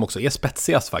halvåret som också är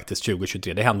spetsigast faktiskt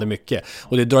 2023. Det händer mycket.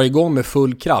 Och det drar igång med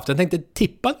full kraft. Jag tänkte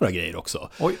tippa några grejer också.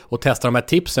 Och testa de här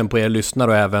tipsen på er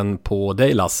lyssnare och även på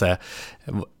dig, Lasse.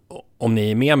 Om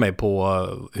ni är med mig på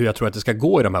hur jag tror att det ska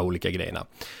gå i de här olika grejerna.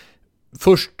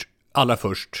 Allra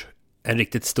först, en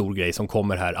riktigt stor grej som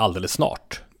kommer här alldeles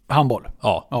snart. Handboll.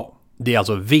 Ja. Det är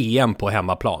alltså VM på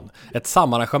hemmaplan. Ett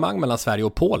samarrangemang mellan Sverige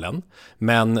och Polen.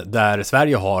 Men där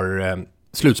Sverige har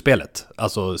slutspelet.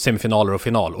 Alltså semifinaler och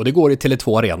final. Och det går i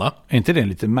Tele2 Arena. Är inte det en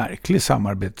lite märklig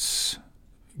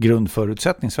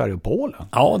samarbetsgrundförutsättning, Sverige och Polen?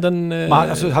 Ja, den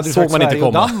hade du sagt man inte Sverige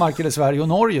och komma. Danmark eller Sverige och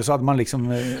Norge så hade man liksom...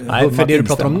 Nej, för det du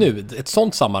pratar om nu, ett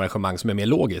sånt samarrangemang som är mer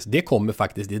logiskt, det kommer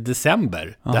faktiskt i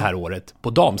december det här året på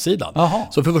damsidan. Aha.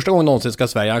 Så för första gången någonsin ska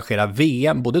Sverige arrangera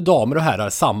VM, både damer och herrar,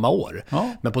 samma år.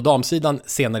 Ja. Men på damsidan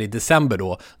senare i december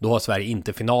då har Sverige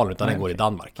inte finalen utan den går i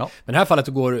Danmark. Ja. Men i det här fallet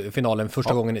går finalen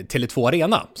första gången i Tele2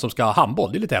 Arena som ska ha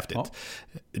handboll, det är lite häftigt. Ja.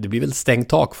 Det blir väl stängt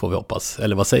tak får vi hoppas,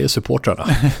 eller vad säger supportrarna?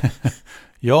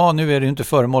 Ja, nu är det ju inte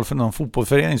föremål för någon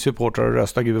fotbollsföreningssupportrar att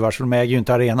rösta gubevars, för de äger ju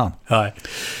inte arenan. Nej.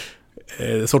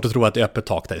 Svårt att tro att det är öppet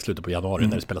tak där i slutet på januari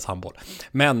när det spelas handboll.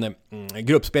 Men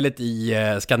gruppspelet i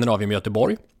Skandinavien med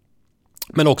Göteborg.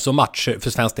 Men också matcher, för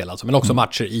svensk del alltså, men också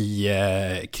matcher i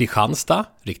Kristianstad,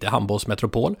 riktig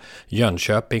handbollsmetropol,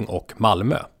 Jönköping och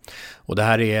Malmö. Och det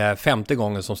här är 5:e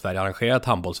gången som Sverige arrangerat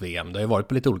handbolls-VM. Det har ju varit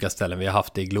på lite olika ställen. Vi har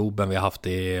haft det i Globen, vi har haft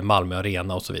det i Malmö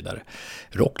Arena och så vidare.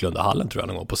 Rocklundahallen tror jag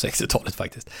någon gång på 60-talet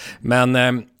faktiskt. Men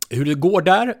hur det går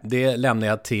där, det lämnar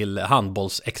jag till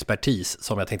handbollsexpertis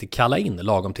som jag tänkte kalla in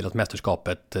lagom till att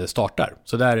mästerskapet startar.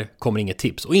 Så där kommer inget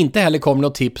tips. Och inte heller kommer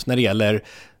något tips när det gäller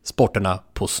sporterna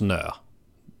på snö.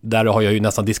 Där har jag ju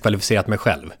nästan diskvalificerat mig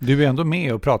själv. Du är ändå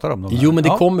med och pratar om dem. Jo, men det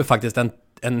kommer faktiskt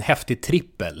en häftig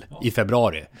trippel i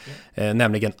februari.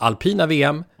 Nämligen alpina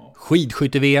VM,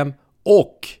 skidskytte-VM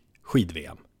och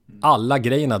skid-VM. Alla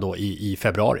grejerna då i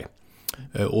februari.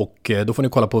 Och då får ni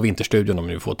kolla på Vinterstudion om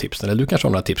ni får tips. Eller du kanske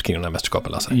har några tips kring den här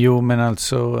mästerskapen, Lasse? Jo, men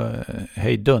alltså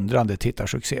hejdundrande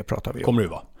tittarsuccé pratar vi om. Kommer det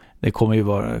vara? Det kommer ju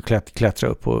vara klättra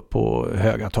upp på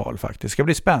höga tal faktiskt. Det ska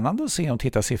bli spännande att se om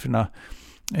tittarsiffrorna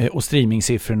och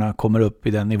streamingsiffrorna kommer upp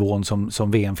i den nivån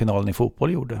som VM-finalen i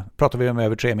fotboll gjorde. Pratar vi om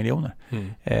över 3 miljoner.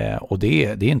 Och det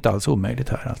är inte alls omöjligt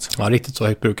här alltså. Ja, riktigt så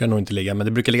högt brukar det nog inte ligga, men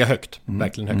det brukar ligga högt.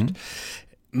 Verkligen högt.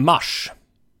 Mars,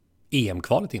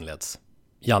 EM-kvalet inleds.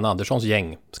 Janne Anderssons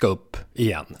gäng ska upp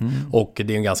igen. Och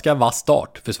det är en ganska vass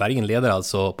start, för Sverige inleder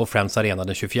alltså på Friends Arena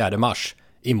den 24 mars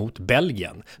emot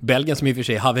Belgien. Belgien som i och för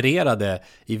sig havererade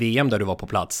i VM där du var på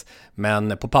plats.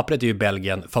 Men på pappret är ju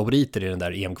Belgien favoriter i den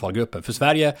där EM-kvalgruppen. För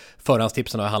Sverige,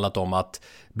 förhandstipsen har handlat om att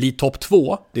bli topp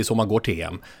 2, det är så man går till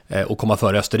EM, och komma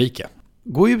före Österrike.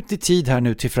 Gå ut i tid här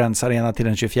nu till Friends Arena till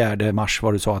den 24 mars,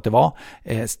 vad du sa att det var.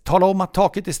 Tala om att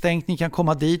taket är stängt, ni kan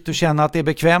komma dit och känna att det är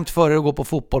bekvämt för er att gå på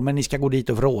fotboll, men ni ska gå dit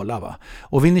och vråla, va?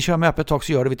 Och vill ni köra med öppet tak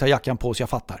så gör det, vi tar jackan på oss, jag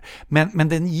fattar. Men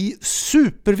det är en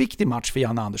superviktig match för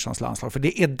Janne Anderssons landslag, för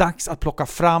det är dags att plocka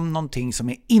fram någonting som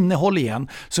är innehåll igen,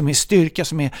 som är styrka,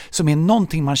 som är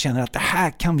någonting man känner att det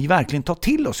här kan vi verkligen ta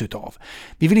till oss utav.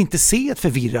 Vi vill inte se ett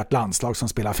förvirrat landslag som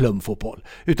spelar flumfotboll,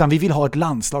 utan vi vill ha ett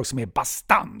landslag som är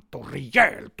bastant och rejält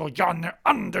och Janne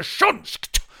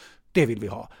Anderssonskt. Det vill vi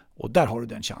ha. Och där har du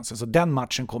den chansen. Så den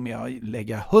matchen kommer jag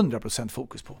lägga 100%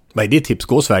 fokus på. Vad är det tips?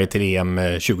 Går Sverige till EM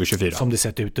 2024? Som det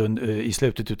sett ut i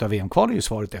slutet av VM-kval är ju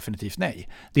svaret definitivt nej.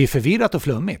 Det är förvirrat och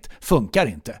flummigt. Funkar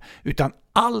inte. Utan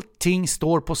allting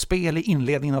står på spel i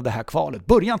inledningen av det här kvalet.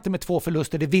 Börja inte med 2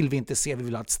 förluster. Det vill vi inte se. Vi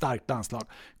vill ha ett starkt landslag.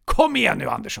 Kom igen nu,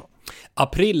 Andersson!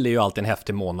 April är ju alltid en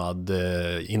häftig månad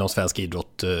inom svensk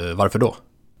idrott. Varför då?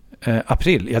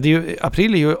 April. Ja,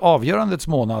 april är ju avgörandets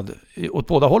månad åt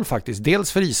båda håll faktiskt.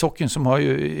 Dels för ishockeyn som har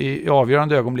ju i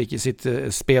avgörande ögonblick i sitt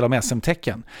spel om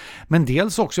SM-tecken. Men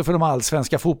dels också för de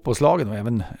allsvenska fotbollslagen och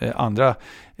även andra,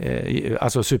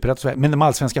 alltså superettan. Men de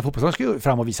allsvenska fotbollslagen ska ju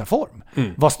fram och visa form.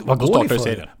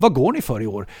 Vad går ni för i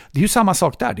år? Det är ju samma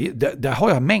sak där. Där har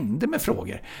jag mängder med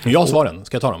frågor. Jag har svaren.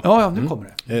 Ska jag ta dem? Ja, nu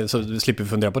kommer det. Så slipper vi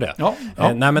fundera på det. Ja,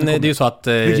 nej, men det är ju så att...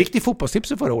 Hur gick det i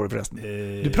fotbollstipset förra året förresten?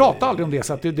 Du pratade aldrig om det,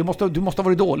 så att du måste ha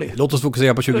varit dålig. Låt oss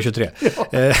fokusera på 2023.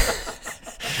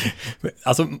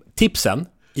 Alltså tipsen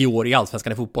i år i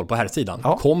allsvenskan i fotboll på här sidan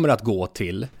kommer att gå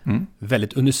till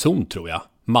väldigt unison, tror jag,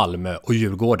 Malmö och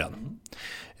Djurgården.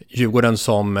 Djurgården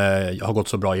som har gått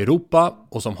så bra i Europa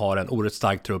och som har en oerhört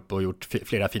stark trupp och gjort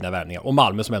flera fina värvningar. Och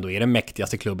Malmö som ändå är den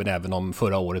mäktigaste klubben, även om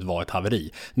förra året var ett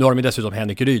haveri. Nu har de dessutom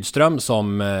Henrik Rydström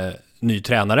som ny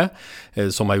tränare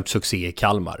som har gjort succé i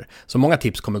Kalmar. Så många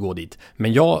tips kommer gå dit.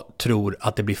 Men jag tror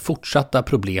att det blir fortsatta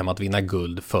problem att vinna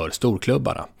guld för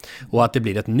storklubbarna. Och att det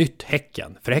blir ett nytt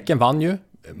Häcken. För Häcken vann ju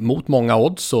mot många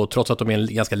odds, och trots att de är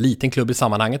en ganska liten klubb i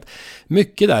sammanhanget.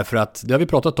 Mycket därför att, det har vi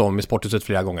pratat om i Sporthuset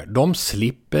flera gånger, de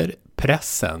slipper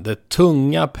pressen. Den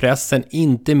tunga pressen,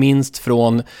 inte minst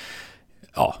från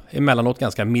emellanåt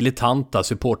ganska militanta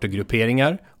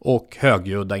supportergrupperingar och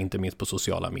högljudda, inte minst på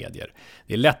sociala medier.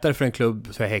 Det är lättare för en klubb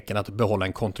för Häcken att behålla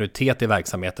en kontinuitet i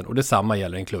verksamheten, och detsamma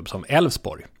gäller en klubb som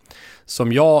Elfsborg.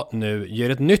 Som jag nu ger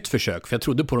ett nytt försök, för jag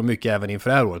trodde på dem mycket även inför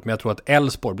det här året, men jag tror att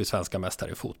Elfsborg blir svenska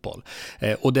mästare i fotboll.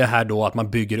 Och det här då att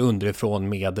man bygger underifrån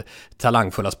med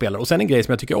talangfulla spelare. Och sen en grej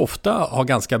som jag tycker ofta har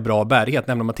ganska bra bärighet,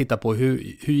 nämligen om man tittar på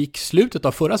hur gick slutet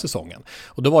av förra säsongen.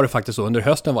 Och då var det faktiskt så, under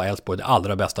hösten var Elfsborg det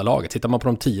allra bästa laget. Tittar man på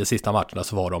de 10 sista matcherna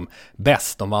så var de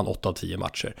bäst, de vann 8 av 10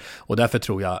 matcher. Och därför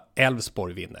tror jag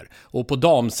Elfsborg vinner. Och på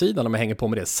damsidan, om jag hänger på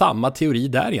med det, samma teori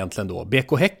där egentligen då.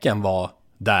 BK Häcken var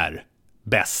där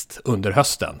bäst under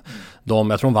hösten.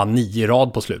 Jag tror de vann 9 i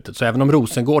rad på slutet. Så även om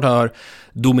Rosengård har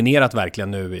dominerat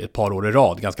verkligen nu ett par år i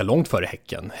rad, ganska långt före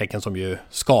Häcken som ju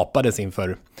skapades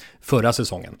inför förra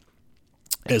säsongen,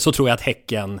 så tror jag att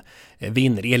Häcken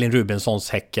vinner. Elin Rubenssons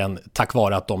Häcken, tack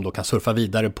vare att de då kan surfa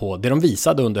vidare på det de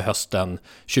visade under hösten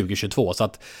 2022. Så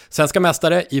att svenska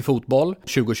mästare i fotboll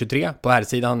 2023, på här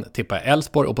sidan tippar jag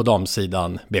Elfsborg och på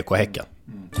damsidan BK Häcken.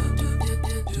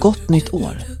 Gott nytt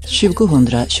år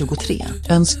 2023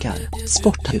 önskar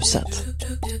Sporthuset.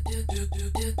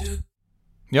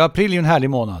 Ja, april är en härlig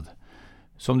månad.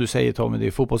 Som du säger, Tommy, det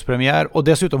är fotbollspremiär och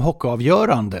dessutom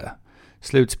hockeyavgörande.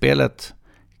 Slutspelet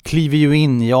kliver ju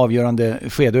in i avgörande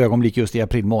skede och ögonblick just i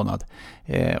april månad.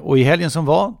 Och i helgen som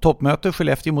var, toppmöte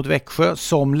Skellefteå mot Växjö,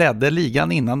 som ledde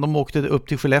ligan innan de åkte upp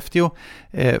till Skellefteå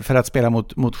för att spela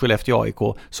mot Skellefteå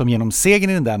AIK, som genom segern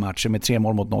i den där matchen med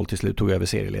 3-0 till slut tog över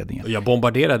serieledningen. Jag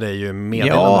bombarderade ju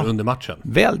meddelanden under matchen.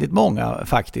 Väldigt många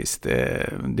faktiskt.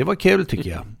 Det var kul, tycker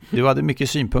jag. Du hade mycket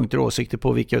synpunkter och åsikter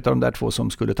på vilka av de där två som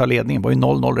skulle ta ledningen. Det var ju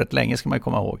 0-0 rätt länge, ska man ju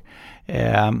komma ihåg.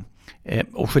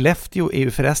 Och Skellefteå är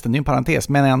ju förresten, det är en parentes,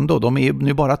 men ändå, de är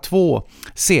nu bara 2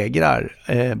 segrar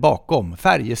bakom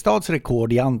Färjestads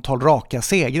rekord i antal raka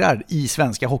segrar i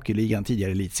svenska hockeyligan,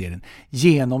 tidigare elitserien,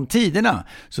 genom tiderna.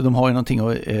 Så de har ju någonting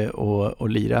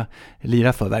att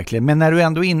lira för verkligen. Men när du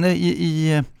ändå är inne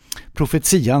i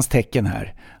profetians tecken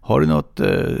här, har du något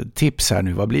tips här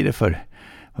nu? Vad blir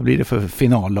det för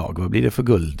finallag? Vad blir det för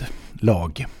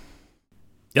guldlag?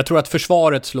 Jag tror att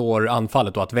försvaret slår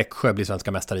anfallet och att Växjö blir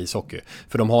svenska mästare i ishockey.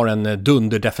 För de har en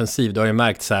dunderdefensiv, det har ju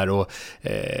märkts här. Och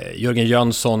Jörgen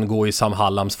Jönsson går i Sam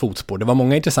Hallams fotspår. Det var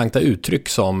många intressanta uttryck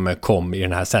som kom i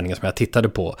den här sändningen som jag tittade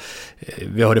på.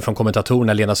 Vi hörde från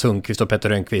kommentatorerna Lena Sundqvist och Petter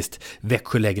Rönnqvist: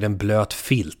 Växjö lägger en blöt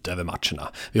filt över matcherna.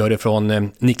 Vi hörde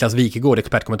från Niklas Wikegård,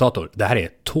 expertkommentator: det här är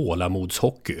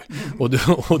tålamodshockey.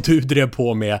 Och du drev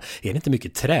på med: är det inte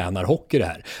mycket tränarhockey det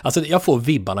här? Alltså jag får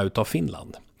vibbarna utav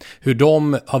Finland. Hur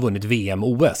de har vunnit VM och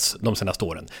OS de senaste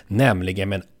åren. Nämligen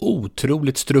med en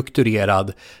otroligt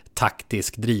strukturerad,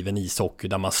 taktisk driven ishockey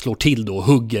där man slår till då och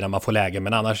hugger när man får läge.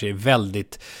 Men annars är det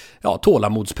väldigt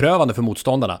tålamodsprövande för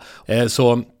motståndarna.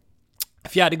 Så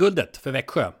fjärde guldet för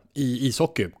Växjö i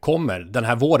ishockey kommer den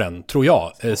här våren, tror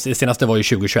jag. Senaste var ju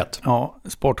 2021. Ja,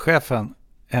 sportchefen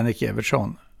Henrik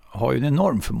Evertsson har ju en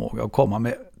enorm förmåga att komma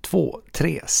med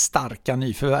 2-3 starka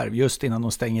nyförvärv just innan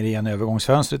de stänger igen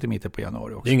övergångsfönstret i mitten på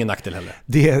januari också. Det är ingen nackdel heller.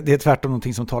 Det är tvärtom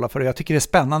någonting som talar för det. Jag tycker det är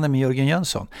spännande med Jörgen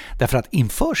Jönsson. Därför att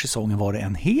inför säsongen var det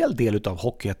en hel del av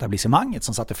hockeyetablissemanget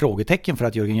som satte frågetecken för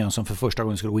att Jörgen Jönsson för första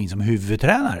gången skulle gå in som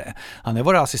huvudtränare. Han har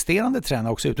varit assisterande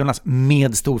tränare också utomlands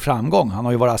med stor framgång. Han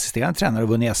har ju varit assisterande tränare och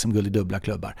vunnit SM-guld i dubbla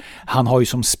klubbar. Han har ju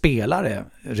som spelare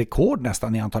rekord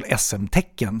nästan i antal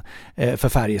SM-tecken för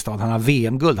Färjestad. Han har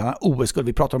VM-guld, han har OS-guld.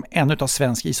 Vi pratar om en av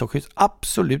svensk ishockeys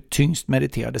absolut tyngst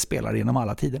meriterade spelare genom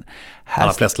alla tider. Han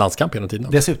har flest landskamp genom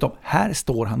tiden. Dessutom, här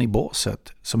står han i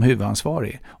båset som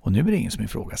huvudansvarig och nu är det ingen som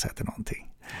ifrågasätter någonting.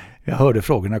 Jag hörde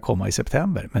frågorna komma i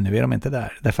september, men nu är de inte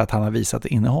där därför att han har visat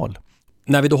innehåll.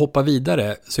 När vi då hoppar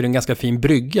vidare så är det en ganska fin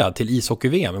brygga till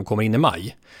ishockey-VM som kommer in i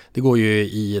maj. Det går ju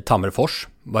i Tammerfors,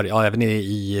 även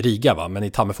i Riga va, men i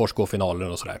Tammerfors går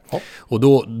finalen och sådär. Ja.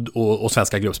 Och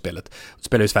svenska gruppspelet. Då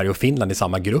spelar ju Sverige och Finland i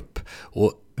samma grupp.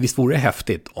 Och visst vore det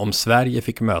häftigt om Sverige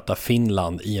fick möta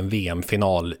Finland i en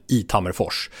VM-final i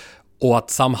Tammerfors. Och att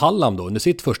Sam Hallam då under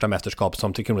sitt första mästerskap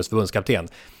som Tre Kronors förbundskapten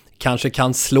kanske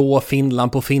kan slå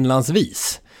Finland på Finlands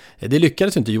vis. Det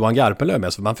lyckades inte Johan Garpenlöv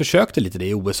med, så man försökte lite det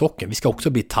i OS-hockeyn. Vi ska också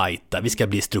bli tajta, vi ska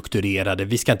bli strukturerade,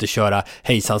 vi ska inte köra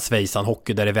hejsan svejsan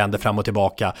hockey där det vänder fram och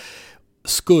tillbaka.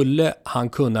 Skulle han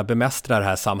kunna bemästra det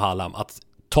här Sam Hallam, att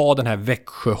ta den här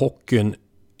Växjö-hockeyn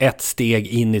ett steg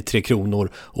in i Tre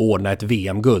Kronor och ordna ett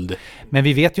VM-guld? Men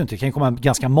vi vet ju inte, det kan ju komma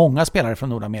ganska många spelare från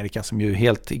Nordamerika som ju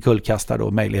helt guldkastar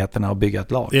då möjligheterna att bygga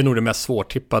ett lag. Det är nog det mest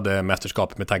svårtippade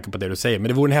mästerskapet med tanke på det du säger. Men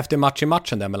det vore en häftig match i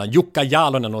matchen där mellan Jukka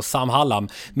Jalonen och Sam Hallam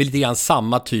med lite grann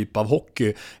samma typ av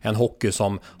hockey. En hockey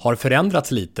som har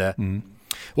förändrats lite.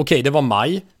 Okej, det var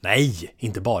maj. Nej,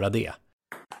 inte bara det.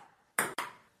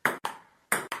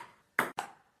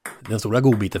 Den stora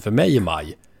godbiten för mig i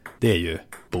maj, det är ju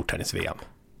bordtennis-VM.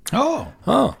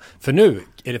 Ja, för nu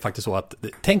är det faktiskt så att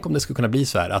tänk om det skulle kunna bli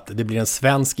så här att det blir en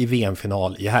svensk i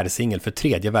VM-final i herrsingel för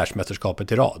 3:e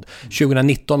världsmästerskapet i rad.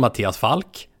 2019 Mattias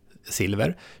Falk,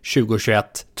 silver.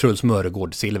 2021 Truls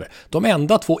Mörgård, silver. De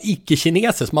enda 2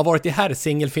 icke-kineser som har varit i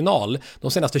herrsingelfinal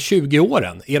de senaste 20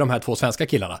 åren är de här 2 svenska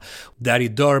killarna. Där i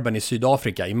Durban i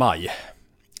Sydafrika i maj.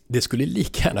 Det skulle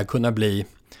lika gärna kunna bli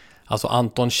alltså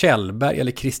Anton Kjellberg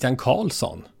eller Christian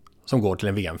Karlsson som går till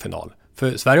en VM-final.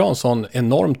 För Sverige har en sån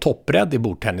enorm toppbredd i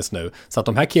bordtennis nu, så att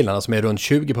de här killarna som är runt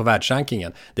 20 på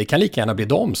världsrankingen, det kan lika gärna bli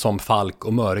de som Falk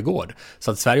och Mörgård.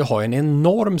 Så att Sverige har en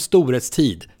enorm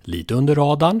storhetstid, lite under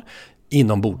radarn,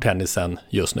 inom bordtennisen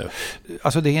just nu.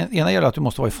 Alltså det ena gäller att du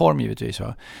måste vara i form givetvis.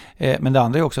 Va? Men det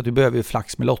andra är också att du behöver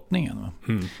flax med lottningen. Va?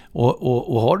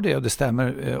 Och har det och det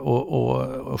stämmer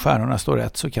och stjärnorna står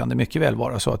rätt, så kan det mycket väl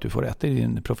vara så att du får rätt i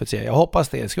din profetia. Jag hoppas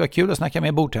det. Det ska vara kul att snacka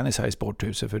med bordtennis här i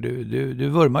Sporthuset, för du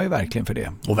vurmar ju verkligen för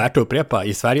det. Och värt att upprepa,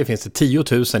 i Sverige finns det 10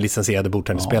 000 licensierade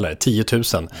bordtennisspelare. 10 000.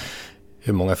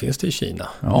 Hur många finns det i Kina?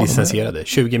 Ja, licensierade.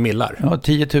 20 millar. Ja,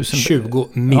 10 000. 20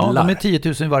 millar. Ja, de är 10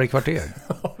 000 i varje kvarter.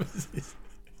 Ja, precis.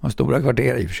 Och stora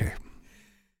kvarter i och för sig.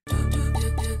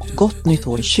 Gott nytt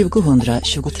år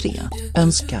 2023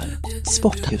 önskar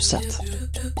Sporthuset.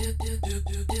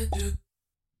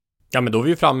 Ja, men då är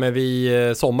vi framme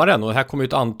vid sommaren och här kommer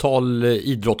ett antal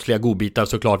idrottsliga godbitar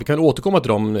såklart. Vi kan återkomma till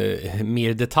dem mer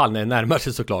i detalj när det närmar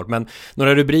sig såklart. Men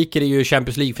några rubriker är ju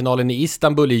Champions League-finalen i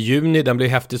Istanbul i juni. Den blir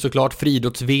häftig såklart.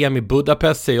 Friidrotts-VM i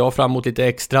Budapest ser jag fram emot lite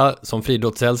extra som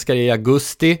friidrottsälskare i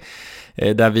augusti.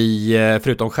 Där vi,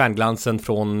 förutom stjärnglansen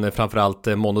från framförallt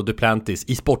Mono Duplantis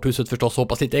i Sporthuset förstås,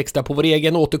 hoppas lite extra på vår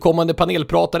egen återkommande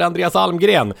panelpratare Andreas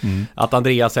Almgren. Att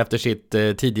Andreas efter sitt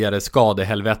tidigare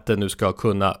skadehelvete nu ska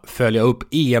kunna följa upp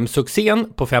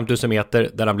EM-succén på 5000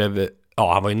 meter där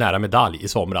han var ju nära medalj i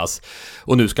somras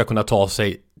och nu ska kunna ta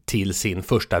sig till sin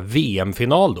första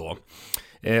VM-final då.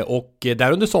 Och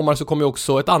där under sommar så kommer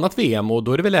också ett annat VM och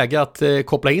då är det väl läge att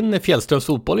koppla in Fjällströms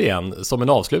fotboll igen som en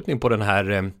avslutning på den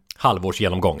här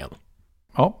halvårsgenomgången.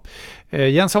 Ja,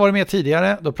 Jens har varit med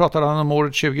tidigare, då pratade han om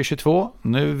året 2022.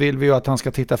 Nu vill vi ju att han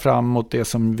ska titta fram mot det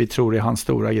som vi tror är hans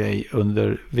stora grej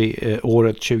under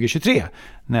året 2023,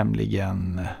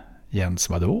 nämligen Jens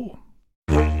vadå?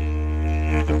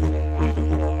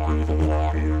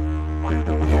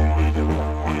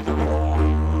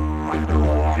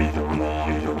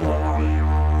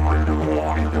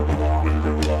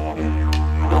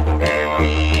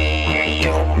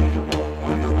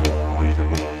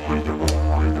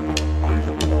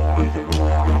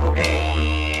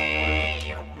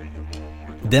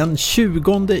 Den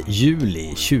 20 juli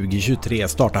 2023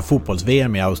 startar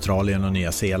fotbolls-VM i Australien och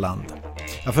Nya Zeeland.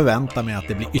 Jag förväntar mig att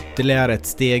det blir ytterligare ett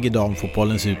steg i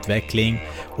damfotbollens utveckling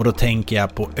och då tänker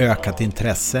jag på ökat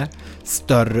intresse,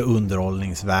 större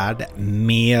underhållningsvärde,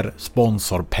 mer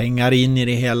sponsorpengar in i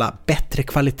det hela, bättre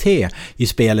kvalitet i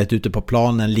spelet ute på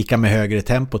planen, lika med högre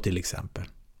tempo till exempel.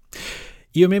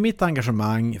 I och med mitt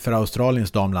engagemang för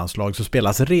Australiens damlandslag så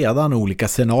spelas redan olika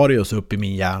scenarios upp i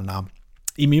min hjärna.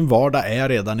 I min vardag är jag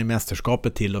redan i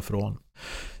mästerskapet till och från.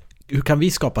 Hur kan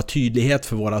vi skapa tydlighet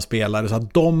för våra spelare så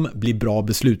att de blir bra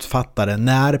beslutsfattare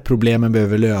när problemen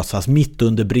behöver lösas mitt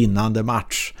under brinnande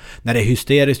match? När det är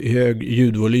hysteriskt hög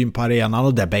ljudvolym på arenan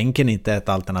och där bänken inte är ett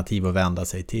alternativ att vända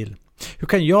sig till. Hur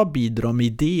kan jag bidra med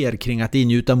idéer kring att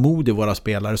ingjuta mod i våra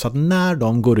spelare så att när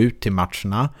de går ut till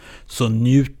matcherna så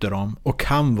njuter de och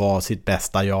kan vara sitt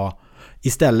bästa jag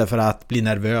istället för att bli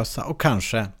nervösa och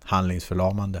kanske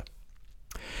handlingsförlamande?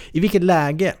 I vilket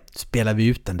läge spelar vi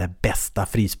ut den där bästa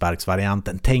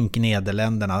frisparksvarianten? Tänk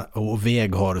Nederländerna och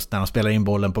Weghorst när de spelar in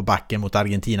bollen på backen mot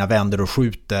Argentina, vänder och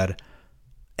skjuter.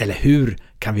 Eller hur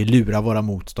kan vi lura våra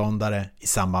motståndare i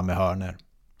samband med hörnor?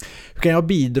 Hur kan jag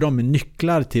bidra med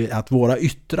nycklar till att våra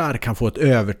yttrar kan få ett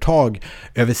övertag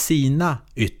över sina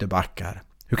ytterbackar?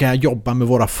 Hur kan jag jobba med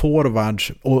våra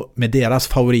forwards och med deras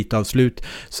favoritavslut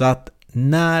så att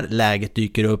när läget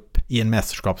dyker upp i en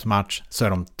mästerskapsmatch så är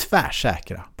de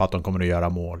tvärsäkra på att de kommer att göra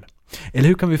mål? Eller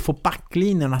hur kan vi få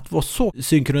backlinjen att vara så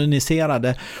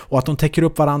synkroniserade och att de täcker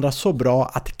upp varandra så bra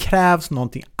att det krävs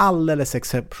någonting alldeles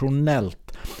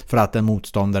exceptionellt för att en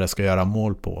motståndare ska göra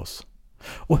mål på oss?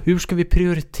 Och hur ska vi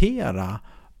prioritera?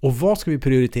 Och vad ska vi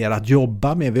prioritera att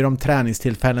jobba med vid de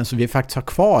träningstillfällen som vi faktiskt har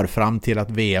kvar fram till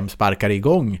att VM sparkar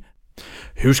igång?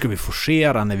 Hur ska vi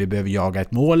forcera när vi behöver jaga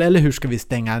ett mål, eller hur ska vi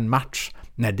stänga en match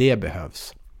när det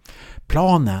behövs?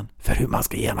 Planen för hur man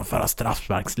ska genomföra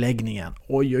straffsparksläggningen.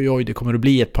 Oj, det kommer att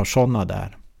bli ett par sådana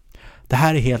där. Det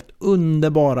här är helt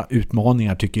underbara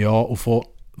utmaningar tycker jag att få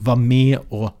vara med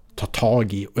och ta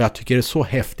tag i. Och jag tycker det är så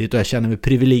häftigt och jag känner mig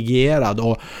privilegierad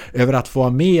och över att få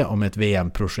vara med om ett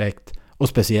VM-projekt och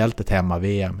speciellt ett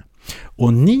hemma-VM.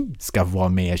 Och ni ska vara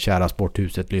med, kära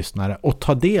Sporthuset-lyssnare, och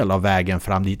ta del av vägen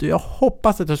fram dit. Och jag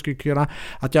hoppas att jag skulle kunna,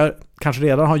 att jag kanske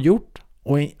redan har gjort,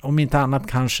 och om inte annat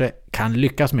kanske kan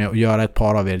lyckas med att göra ett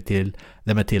par av er till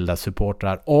The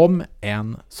Matilda-supportrar, om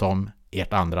en som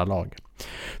ert andra lag.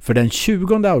 För den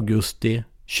 20 augusti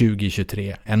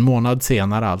 2023, en månad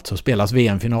senare alltså, spelas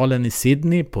VM-finalen i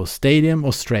Sydney på Stadium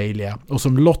Australia. Och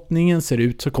som lottningen ser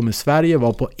ut så kommer Sverige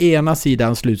vara på ena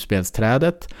sidan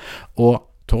slutspelsträdet och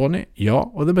Tony,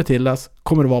 jag och The Matildas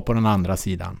kommer att vara på den andra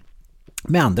sidan.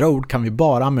 Med andra ord kan vi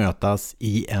bara mötas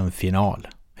i en final.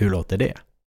 Hur låter det?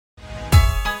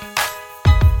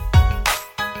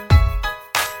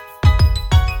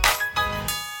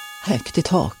 Högt i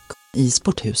tak i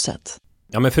Sporthuset.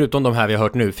 Ja, men förutom de här vi har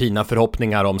hört nu, fina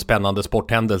förhoppningar om spännande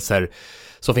sporthändelser,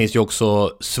 så finns det ju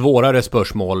också svårare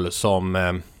spörsmål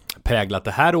som präglat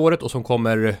det här året och som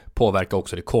kommer påverka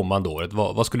också det kommande året.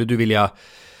 Vad skulle du vilja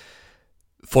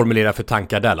formulera för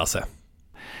tankar där, Lasse?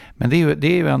 Men det är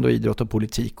ju ändå idrott och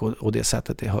politik och det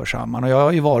sättet det hör samman. Och jag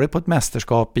har ju varit på ett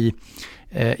mästerskap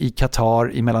i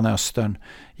Qatar, i Mellanöstern,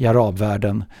 i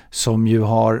arabvärlden, som ju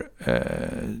har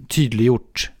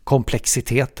tydliggjort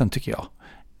komplexiteten, tycker jag,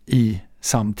 i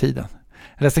samtiden.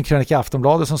 Jag läste en krönika i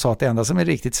Aftonbladet som sa att det enda som är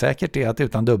riktigt säkert är att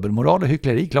utan dubbelmoral och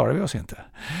hyckleri klarar vi oss inte.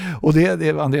 Och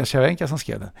det var Andreas Cervenka som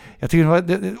skrev den. Jag tycker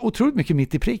det var otroligt mycket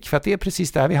mitt i prick, för att det är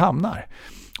precis där vi hamnar.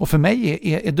 Och för mig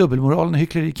är dubbelmoralen och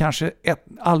hyckleri kanske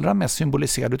allra mest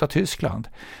symboliserad av Tyskland,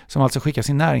 som alltså skickade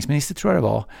sin näringsminister, tror jag det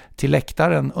var, till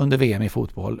läktaren under VM i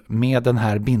fotboll med den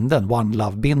här binden, One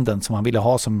Love-binden, som man ville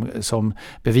ha som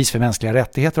bevis för mänskliga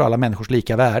rättigheter och alla människors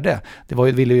lika värde. Det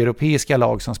ville ju europeiska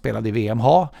lag som spelade i VM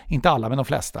ha, inte alla men de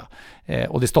flesta.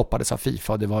 Och det stoppades av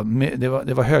FIFA. Det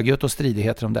var högljutt och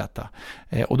stridigheter om detta.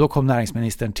 Och då kom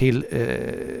näringsministern till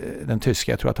den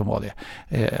tyska, jag tror att hon var det,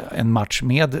 en match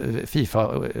med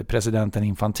FIFA-presidenten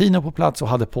Infantino på plats och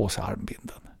hade på sig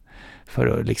armbinden.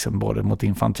 För liksom både mot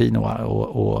Infantino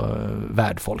och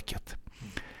värdfolket.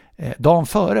 Dagen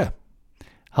före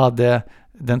hade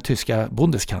den tyska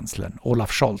bundeskanslern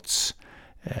Olaf Scholz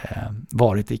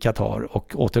varit i Qatar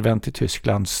och återvänt till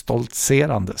Tyskland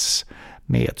stoltserandes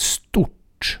med ett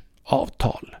stort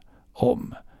avtal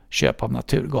om köp av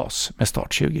naturgas med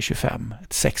start 2025. Ett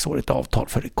 6-årigt avtal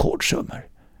för rekordsummor.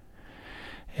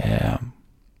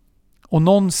 Och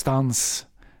någonstans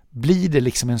blir det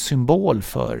liksom en symbol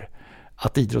för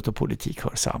att idrott och politik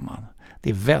hör samman. Det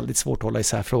är väldigt svårt att hålla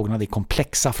isär frågorna. Det är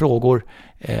komplexa frågor.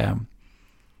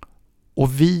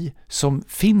 Och vi som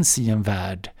finns i en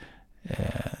värld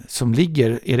som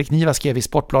ligger... Erik Niva skrev i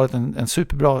Sportbladet en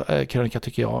superbra krönika,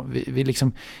 tycker jag.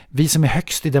 Vi som är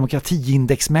högst i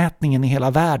demokratiindexmätningen i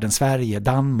hela världen, Sverige,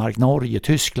 Danmark, Norge,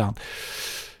 Tyskland.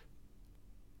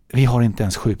 Vi har inte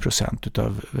ens 7%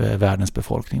 av världens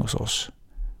befolkning hos oss.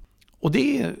 Och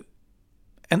det är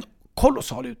en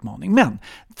kolossal utmaning. Men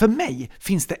för mig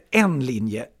finns det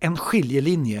en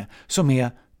skiljelinje som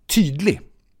är tydlig.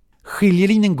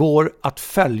 Skiljelinjen går att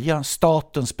följa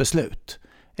statens beslut.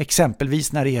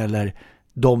 Exempelvis när det gäller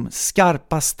de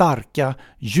skarpa, starka,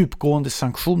 djupgående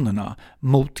sanktionerna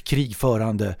mot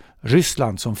krigförande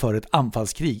Ryssland som för ett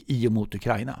anfallskrig i och mot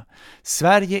Ukraina.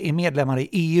 Sverige är medlemmar i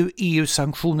EU.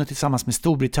 EU-sanktioner tillsammans med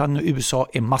Storbritannien och USA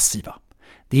är massiva.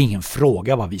 Det är ingen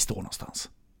fråga var vi står någonstans.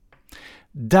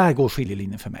 Där går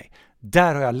skiljelinjen för mig.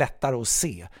 Där har jag lättare att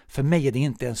se. För mig är det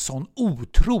inte en sån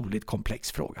otroligt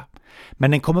komplex fråga.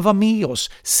 Men den kommer vara med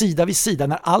oss sida vid sida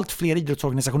när allt fler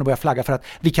idrottsorganisationer börjar flagga för att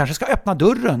vi kanske ska öppna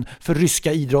dörren för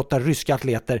ryska idrottare, ryska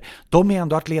atleter. De är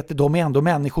ändå atleter, de är ändå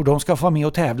människor, de ska få vara med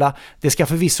och tävla. Det ska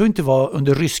förvisso inte vara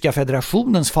under ryska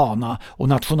federationens fana och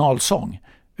nationalsång,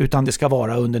 utan det ska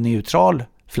vara under neutral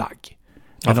flagg.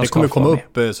 Ja, för det kommer komma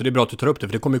upp, så det är bra att du tar upp det,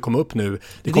 för det kommer komma upp nu.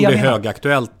 Det kommer bli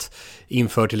högaktuellt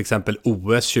inför till exempel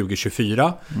OS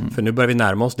 2024, för nu börjar vi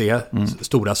närma oss det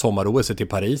stora sommar-OS i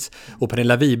Paris. Och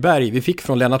Pernilla Wiberg, vi fick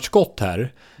från Lennart Skott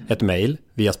här ett mejl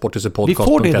via Sporthuset-podcast. Vi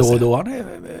får det då och då.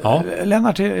 Ja.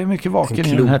 Lennart är mycket vaken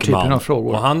i den här typen av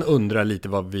frågor. Och han undrar lite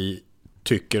vad vi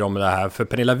tycker om det här, för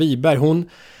Pernilla Wiberg,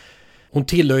 hon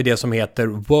tillhör ju det som heter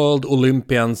World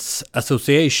Olympians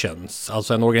Associations,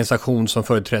 alltså en organisation som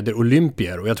företräder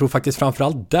olympier. Och jag tror faktiskt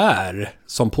framförallt där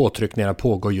som påtryckningarna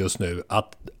pågår just nu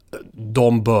att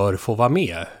de bör få vara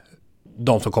med.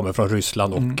 De som kommer från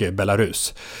Ryssland och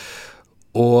Belarus.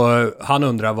 Och han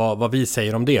undrar vad vi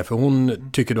säger om det. För hon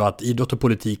tycker då att idrott och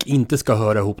politik inte ska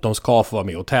höra ihop, de ska få vara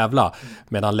med och tävla.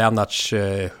 Medan Lennarts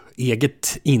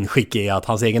eget inskick är att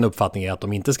hans egen uppfattning är att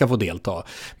de inte ska få delta.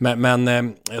 Men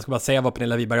jag ska bara säga vad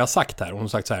Pernilla Wiberg har sagt här. Hon har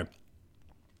sagt så här: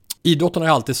 idrotten har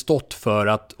alltid stått för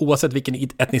att oavsett vilken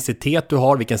etnicitet du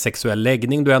har, vilken sexuell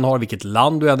läggning du än har, vilket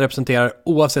land du än representerar,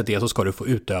 oavsett det så ska du få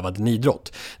utöva din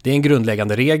idrott. Det är en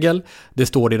grundläggande regel, det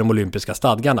står i de olympiska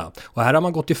stadgarna. Och här har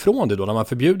man gått ifrån det då när man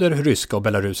förbjuder ryska och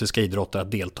belarusiska idrottare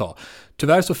att delta.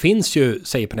 Tyvärr så finns ju,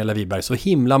 säger Pernilla Wiberg, så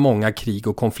himla många krig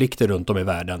och konflikter runt om i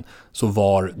världen. Så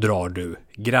var drar du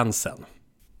gränsen?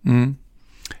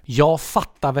 Jag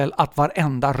fattar väl att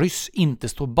varenda ryss inte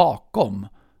står bakom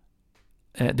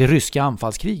det ryska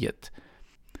anfallskriget.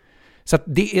 Så att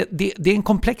det är en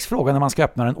komplex fråga när man ska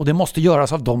öppna den, och det måste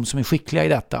göras av de som är skickliga i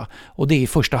detta. Och det är i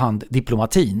första hand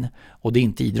diplomatin, och det är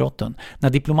inte idrotten. När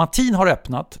diplomatin har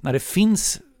öppnat, när det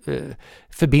finns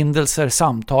förbindelser,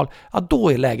 samtal,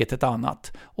 då är läget ett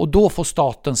annat. Och då får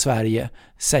staten Sverige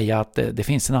säga att det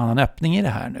finns en annan öppning i det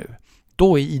här nu.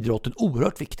 Då är idrotten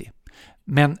oerhört viktig.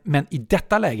 Men i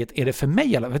detta läget är det för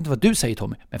mig, jag vet inte vad du säger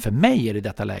Tommy, men för mig är det i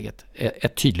detta läget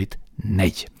ett tydligt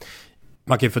nej.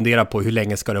 Man kan ju fundera på hur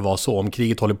länge ska det vara så. Om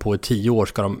kriget håller på i 10 år,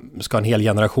 ska en hel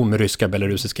generation med ryska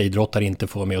belarusiska idrottare inte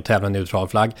få vara med och tävla en neutral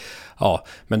flagg? Ja,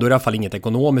 men då är det i alla fall inget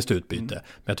ekonomiskt utbyte.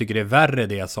 Men jag tycker det är värre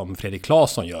det som Fredrik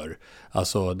Claesson gör.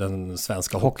 Alltså den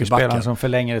svenska hockeyspelaren som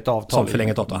förlänger ett avtal.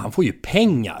 Han får ju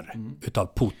pengar utav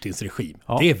Putins regim.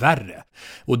 Ja. Det är värre.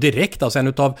 Och direkt, alltså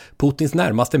en av Putins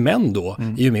närmaste män då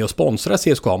är ju med och sponsrar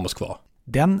CSKA Moskva.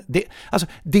 Det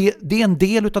är en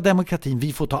del av demokratin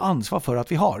vi får ta ansvar för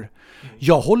att vi har.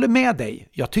 Jag håller med dig.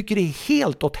 Jag tycker det är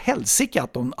helt åt helsike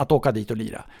att åka dit och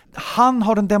lira. Han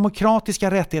har den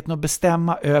demokratiska rättigheten att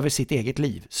bestämma över sitt eget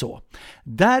liv. Så.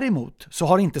 Däremot så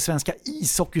har inte Svenska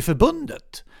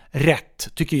ishockeyförbundet rätt,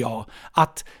 tycker jag,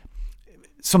 att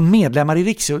som medlemmar i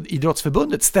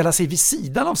Riksidrottsförbundet ställa sig vid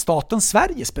sidan av staten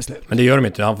Sveriges beslut. Men det gör de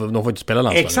inte, de får inte spela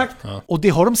landslaget. Exakt, och det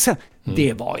har de sen.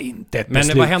 Det var inte ett beslut.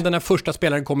 Men vad händer när första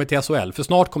spelaren kommer till SHL? För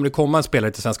snart kommer det komma en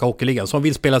spelare till Svenska Hockeyligan som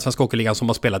vill spela Svenska Hockeyligan som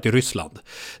har spelat i Ryssland.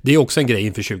 Det är också en grej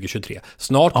inför 2023.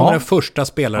 Snart kommer den första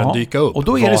spelaren dyka upp. Och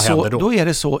då är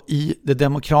det så i det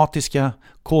demokratiska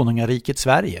konungariket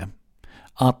Sverige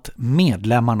att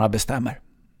medlemmarna bestämmer.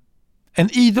 En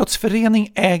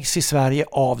idrottsförening ägs i Sverige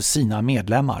av sina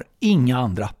medlemmar, inga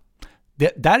andra.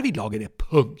 Därvidlag är det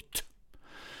punkt.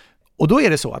 Och då är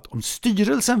det så att om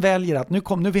styrelsen väljer att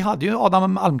vi hade ju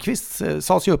Adam Almqvist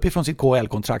sa sig upp ifrån sitt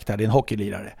KL-kontrakt här, det är en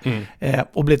hockeylirare,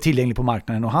 och blev tillgänglig på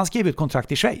marknaden, och han skrev ut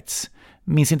kontrakt i Schweiz.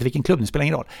 Minns inte vilken klubb, det spelar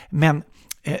ingen roll. Men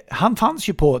han fanns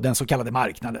ju på den så kallade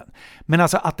marknaden. Men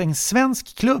alltså att en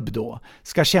svensk klubb då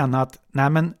ska känna att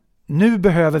nu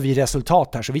behöver vi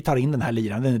resultat här, så vi tar in den här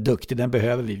liran, den är duktig, den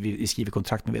behöver vi skriver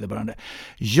kontrakt med vederbörande.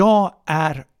 Jag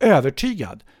är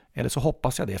övertygad, eller så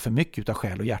hoppas jag det för mycket utav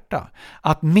själ och hjärta,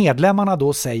 att medlemmarna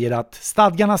då säger att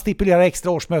stadgarna stipulerar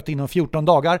extra årsmöte inom 14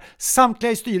 dagar,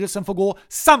 samtliga i styrelsen får gå,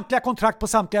 samtliga kontrakt på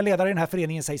samtliga ledare i den här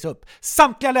föreningen sägs upp,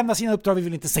 samtliga lämnar sina uppdrag, vi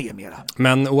vill inte se mera.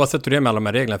 Men oavsett hur det är med alla de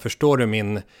här reglerna, förstår du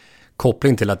min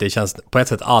koppling till att det känns på ett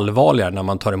sätt allvarligare när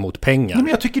man tar emot pengar? Men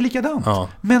jag tycker likadant. Ja.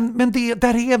 Men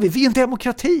där är vi är en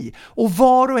demokrati. Och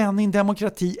var och en i en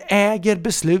demokrati äger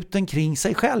besluten kring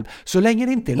sig själv. Så länge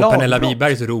det inte är lagbrott. Och Pernilla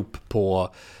Wibergs rop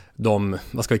på de,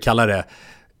 vad ska vi kalla det,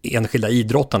 enskilda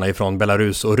idrottarna ifrån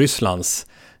Belarus och Rysslands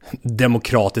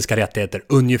demokratiska rättigheter,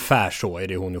 ungefär så är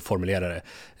det hon formulerar det.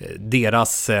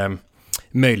 Deras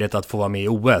möjlighet att få vara med i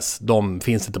OS, de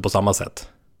finns inte på samma sätt.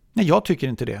 Nej, jag tycker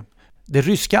inte det. Det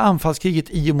ryska anfallskriget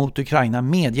i och mot Ukraina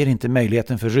medger inte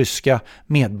möjligheten för ryska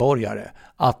medborgare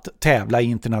att tävla i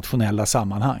internationella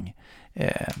sammanhang.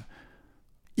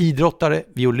 Idrottare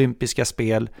vid olympiska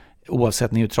spel,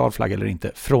 oavsett neutral flagg eller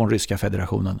inte, från Ryska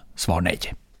federationen, svar nej.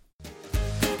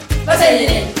 Vad säger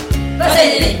ni? Vad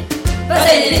säger ni? Vad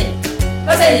säger ni?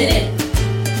 Vad säger ni?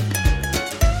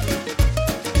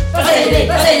 Vad säger ni?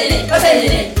 Vad säger ni? Vad säger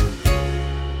ni?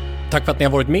 Tack för att ni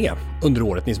har varit med under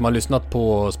året, ni som har lyssnat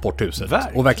på Sporthuset.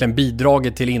 Och verkligen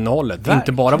bidragit till innehållet.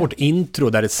 Inte bara vårt intro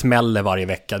där det smäller varje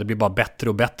vecka. Det blir bara bättre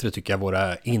och bättre tycker jag,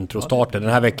 våra introstarter. Den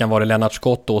här veckan var det Lennart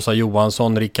Skott, Åsa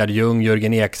Johansson, Rickard Ljung,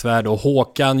 Jörgen Eksvärd och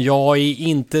Håkan. Jag är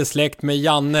inte släkt med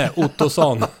Janne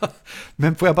Ottosson.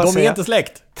 Men får jag bara De säga, är inte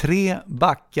släkt. 3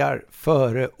 backar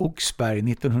före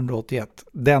Oxberg 1981.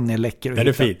 Den är läcker. Det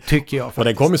är fint. Tycker jag. Och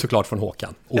den kommer såklart från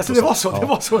Håkan Ottosson. Alltså, det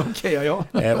var så okej, ja.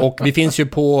 Och vi finns ju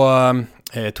på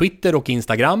Twitter och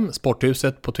Instagram,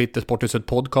 Sporthuset på Twitter, Sporthuset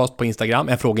podcast på Instagram.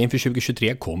 En fråga inför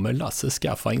 2023, kommer Lasse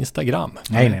skaffa Instagram?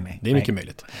 Nej. Det är mycket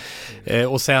möjligt.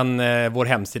 Och sen vår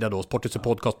hemsida då,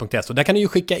 sporthusetpodcast.se. Och där kan ni ju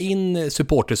skicka in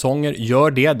supportersånger,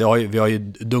 gör det. Vi har ju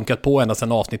dunkat på ända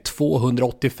sedan avsnitt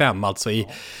 285, alltså i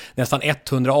nästan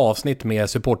 100 avsnitt med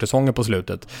supportersånger på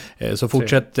slutet. Så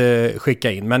fortsätt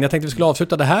skicka in. Men jag tänkte vi skulle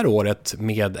avsluta det här året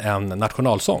med en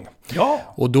nationalsång. Ja.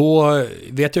 Och då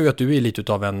vet jag ju att du är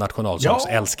lite av en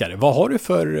nationalsångsälskare. Vad har du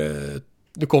för,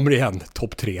 nu kommer det igen,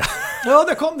 topp 3? Ja,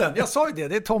 det kom den. Jag sa ju det.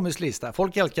 Det är Tommys lista.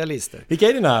 Folk älskar listor. Vilka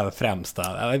är dina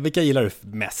främsta? Vilka gillar du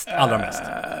mest? Allra mest?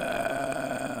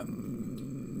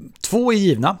 2 är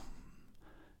givna.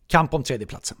 Kamp om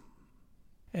tredjeplatsen.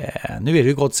 Nu är det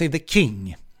ju God Save the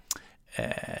King.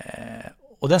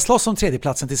 Och den slåss om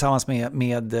tredjeplatsen tillsammans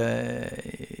med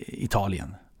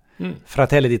Italien.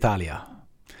 Fratelli d'Italia.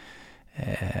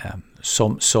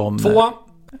 Som 2.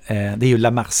 Det är ju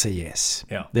La Marseillaise.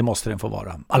 Ja. Det måste den få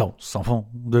vara. Allons enfants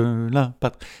de la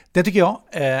patrie. Det tycker jag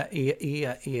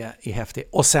är häftigt.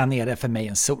 Och sen är det för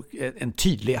mig en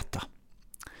tydlig etta.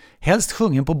 Helst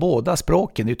sjungen på båda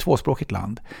språken. Det är ju tvåspråkigt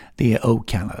land. Det är Oh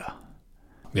Canada.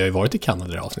 Vi har ju varit i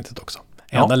Kanada i det avsnittet också.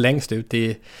 Ända längst ut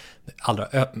i allra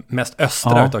mest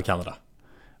östra utav Kanada.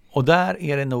 Och där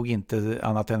är det nog inte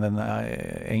annat än den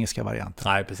engelska varianten.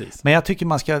 Nej, precis. Men jag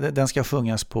tycker den ska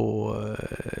sjungas på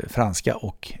franska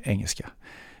och engelska.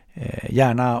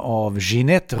 Gärna av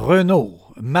Ginette Renault.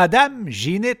 Madame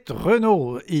Ginette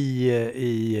Renault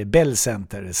i Bell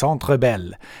Center, Centre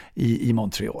Bell i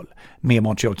Montreal. Med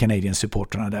Montreal Canadiens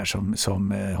supporterna där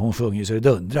som hon sjunger så det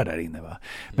dundrar där inne. Va?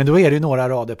 Men då är det ju några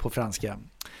rader på franska.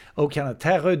 Och kan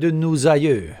terre de nos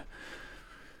aïeux.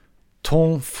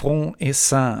 Ton front est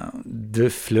saint de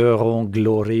fleurons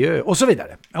glorieux och så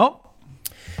vidare. Ja.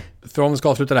 För om vi ska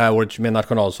avsluta det här året med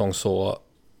nationalsång så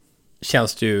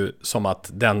känns det ju som att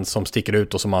den som sticker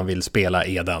ut och som man vill spela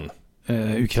är den.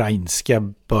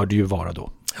 Ukrainska bör det ju vara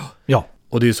då. Ja.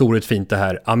 Och det är ju så oerhört fint det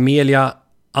här. Amelia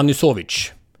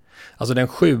Anusovic. Alltså den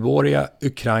 7-åriga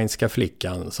ukrainska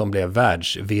flickan som blev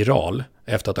världsviral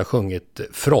efter att ha sjungit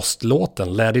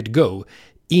Frostlåten Let It Go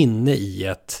inne i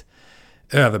ett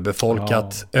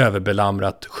överbefolkat,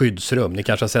 överbelamrat skyddsrum. Ni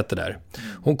kanske har sett det där.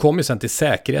 Hon kom ju sen till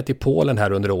säkerhet i Polen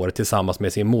här under året tillsammans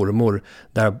med sin mormor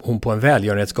där hon på en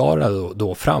välgörenhetsgala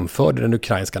då framförde den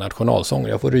ukrainska nationalsången.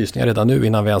 Jag får rysningar redan nu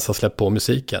innan vi ens har släppt på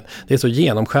musiken. Det är så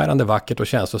genomskärande vackert och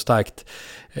känns så starkt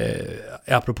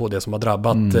apropå det som har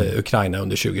drabbat Ukraina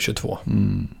under 2022.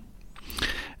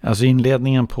 Alltså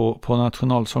inledningen på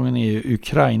nationalsången är ju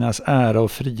Ukrainas ära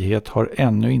och frihet har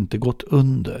ännu inte gått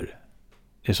under.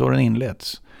 Det är så den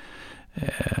inleds.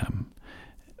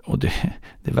 Och det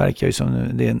verkar ju som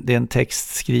det är en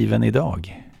text skriven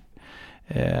idag.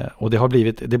 Och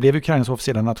det blev Ukrainas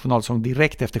officiella nationalsång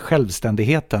direkt efter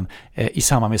självständigheten i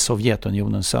samband med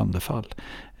Sovjetunionens sönderfall.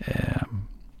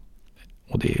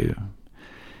 Och det är ju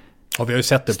och vi har ju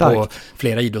sett det starkt. På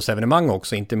flera idrottsevenemang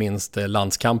också, inte minst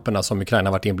landskamperna som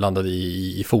Ukraina varit inblandade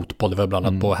i fotboll. Det var bland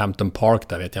annat på Hampton Park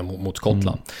där vet jag mot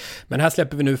Skottland. Men här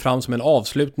släpper vi nu fram som en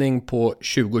avslutning på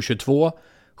 2022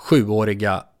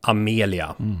 7-åriga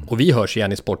Amelia. Och vi hörs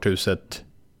igen i Sporthuset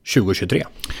 2023.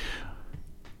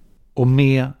 Och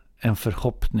med en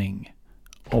förhoppning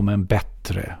om en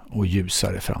bättre och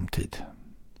ljusare framtid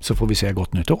så får vi säga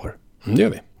gott nytt år. Det gör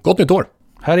vi. Gott nytt år.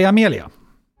 Här är Amelia.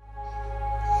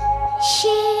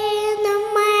 Ще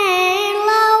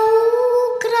мила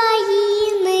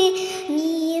України,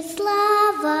 ні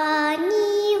слава,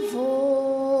 ні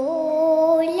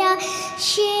воля,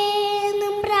 ще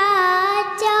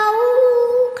браття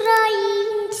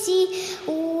українці,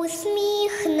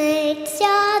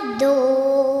 усміхнеться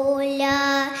доля,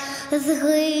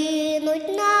 згинуть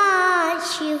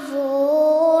наші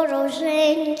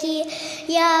вороженьки,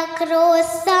 як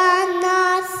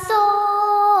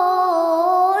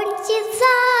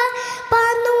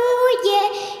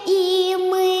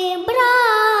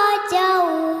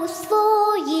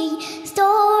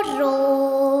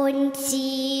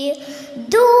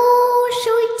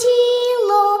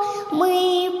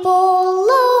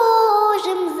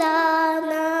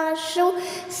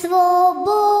свободу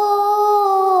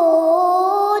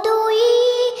і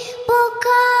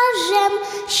покажем,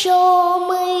 що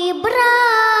ми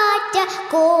браття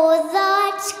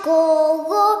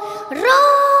козацького роду.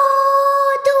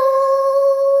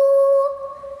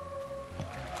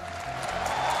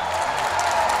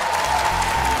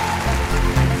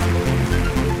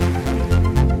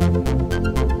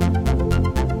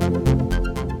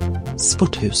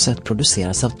 Sporthuset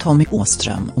produceras av Tommy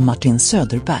Åström och Martin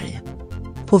Söderberg.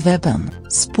 På webben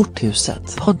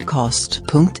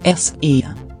sporthusetpodcast.se.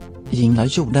 Jinglar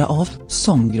gjorda av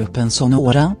sånggruppen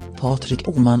Sonora, Patrik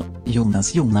Åman,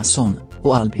 Jonas Jonasson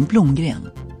och Albin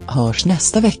Blomgren. Hörs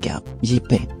nästa vecka,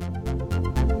 Jippi.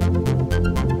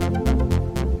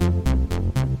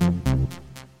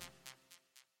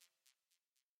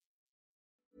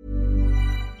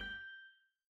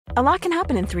 A lot can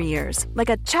happen in 3 years, like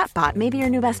a chatbot may be your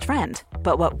new best friend.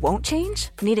 But what won't change?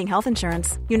 Needing health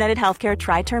insurance. United Healthcare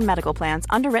Tri-Term Medical Plans,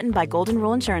 underwritten by Golden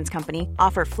Rule Insurance Company,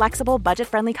 offer flexible,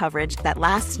 budget-friendly coverage that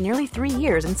lasts nearly 3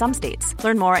 years in some states.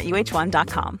 Learn more at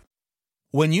uh1.com.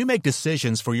 When you make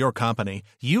decisions for your company,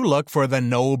 you look for the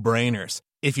no-brainers.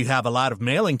 If you have a lot of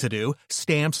mailing to do,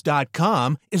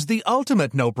 Stamps.com is the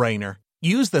ultimate no-brainer.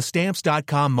 Use the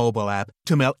Stamps.com mobile app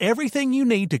to mail everything you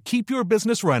need to keep your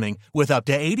business running with up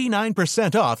to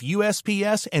 89% off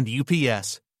USPS and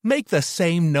UPS. Make the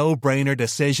same no-brainer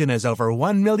decision as over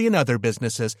 1 million other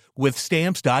businesses with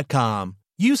Stamps.com.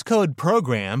 Use code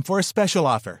PROGRAM for a special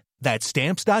offer. That's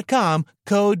Stamps.com,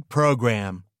 code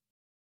PROGRAM.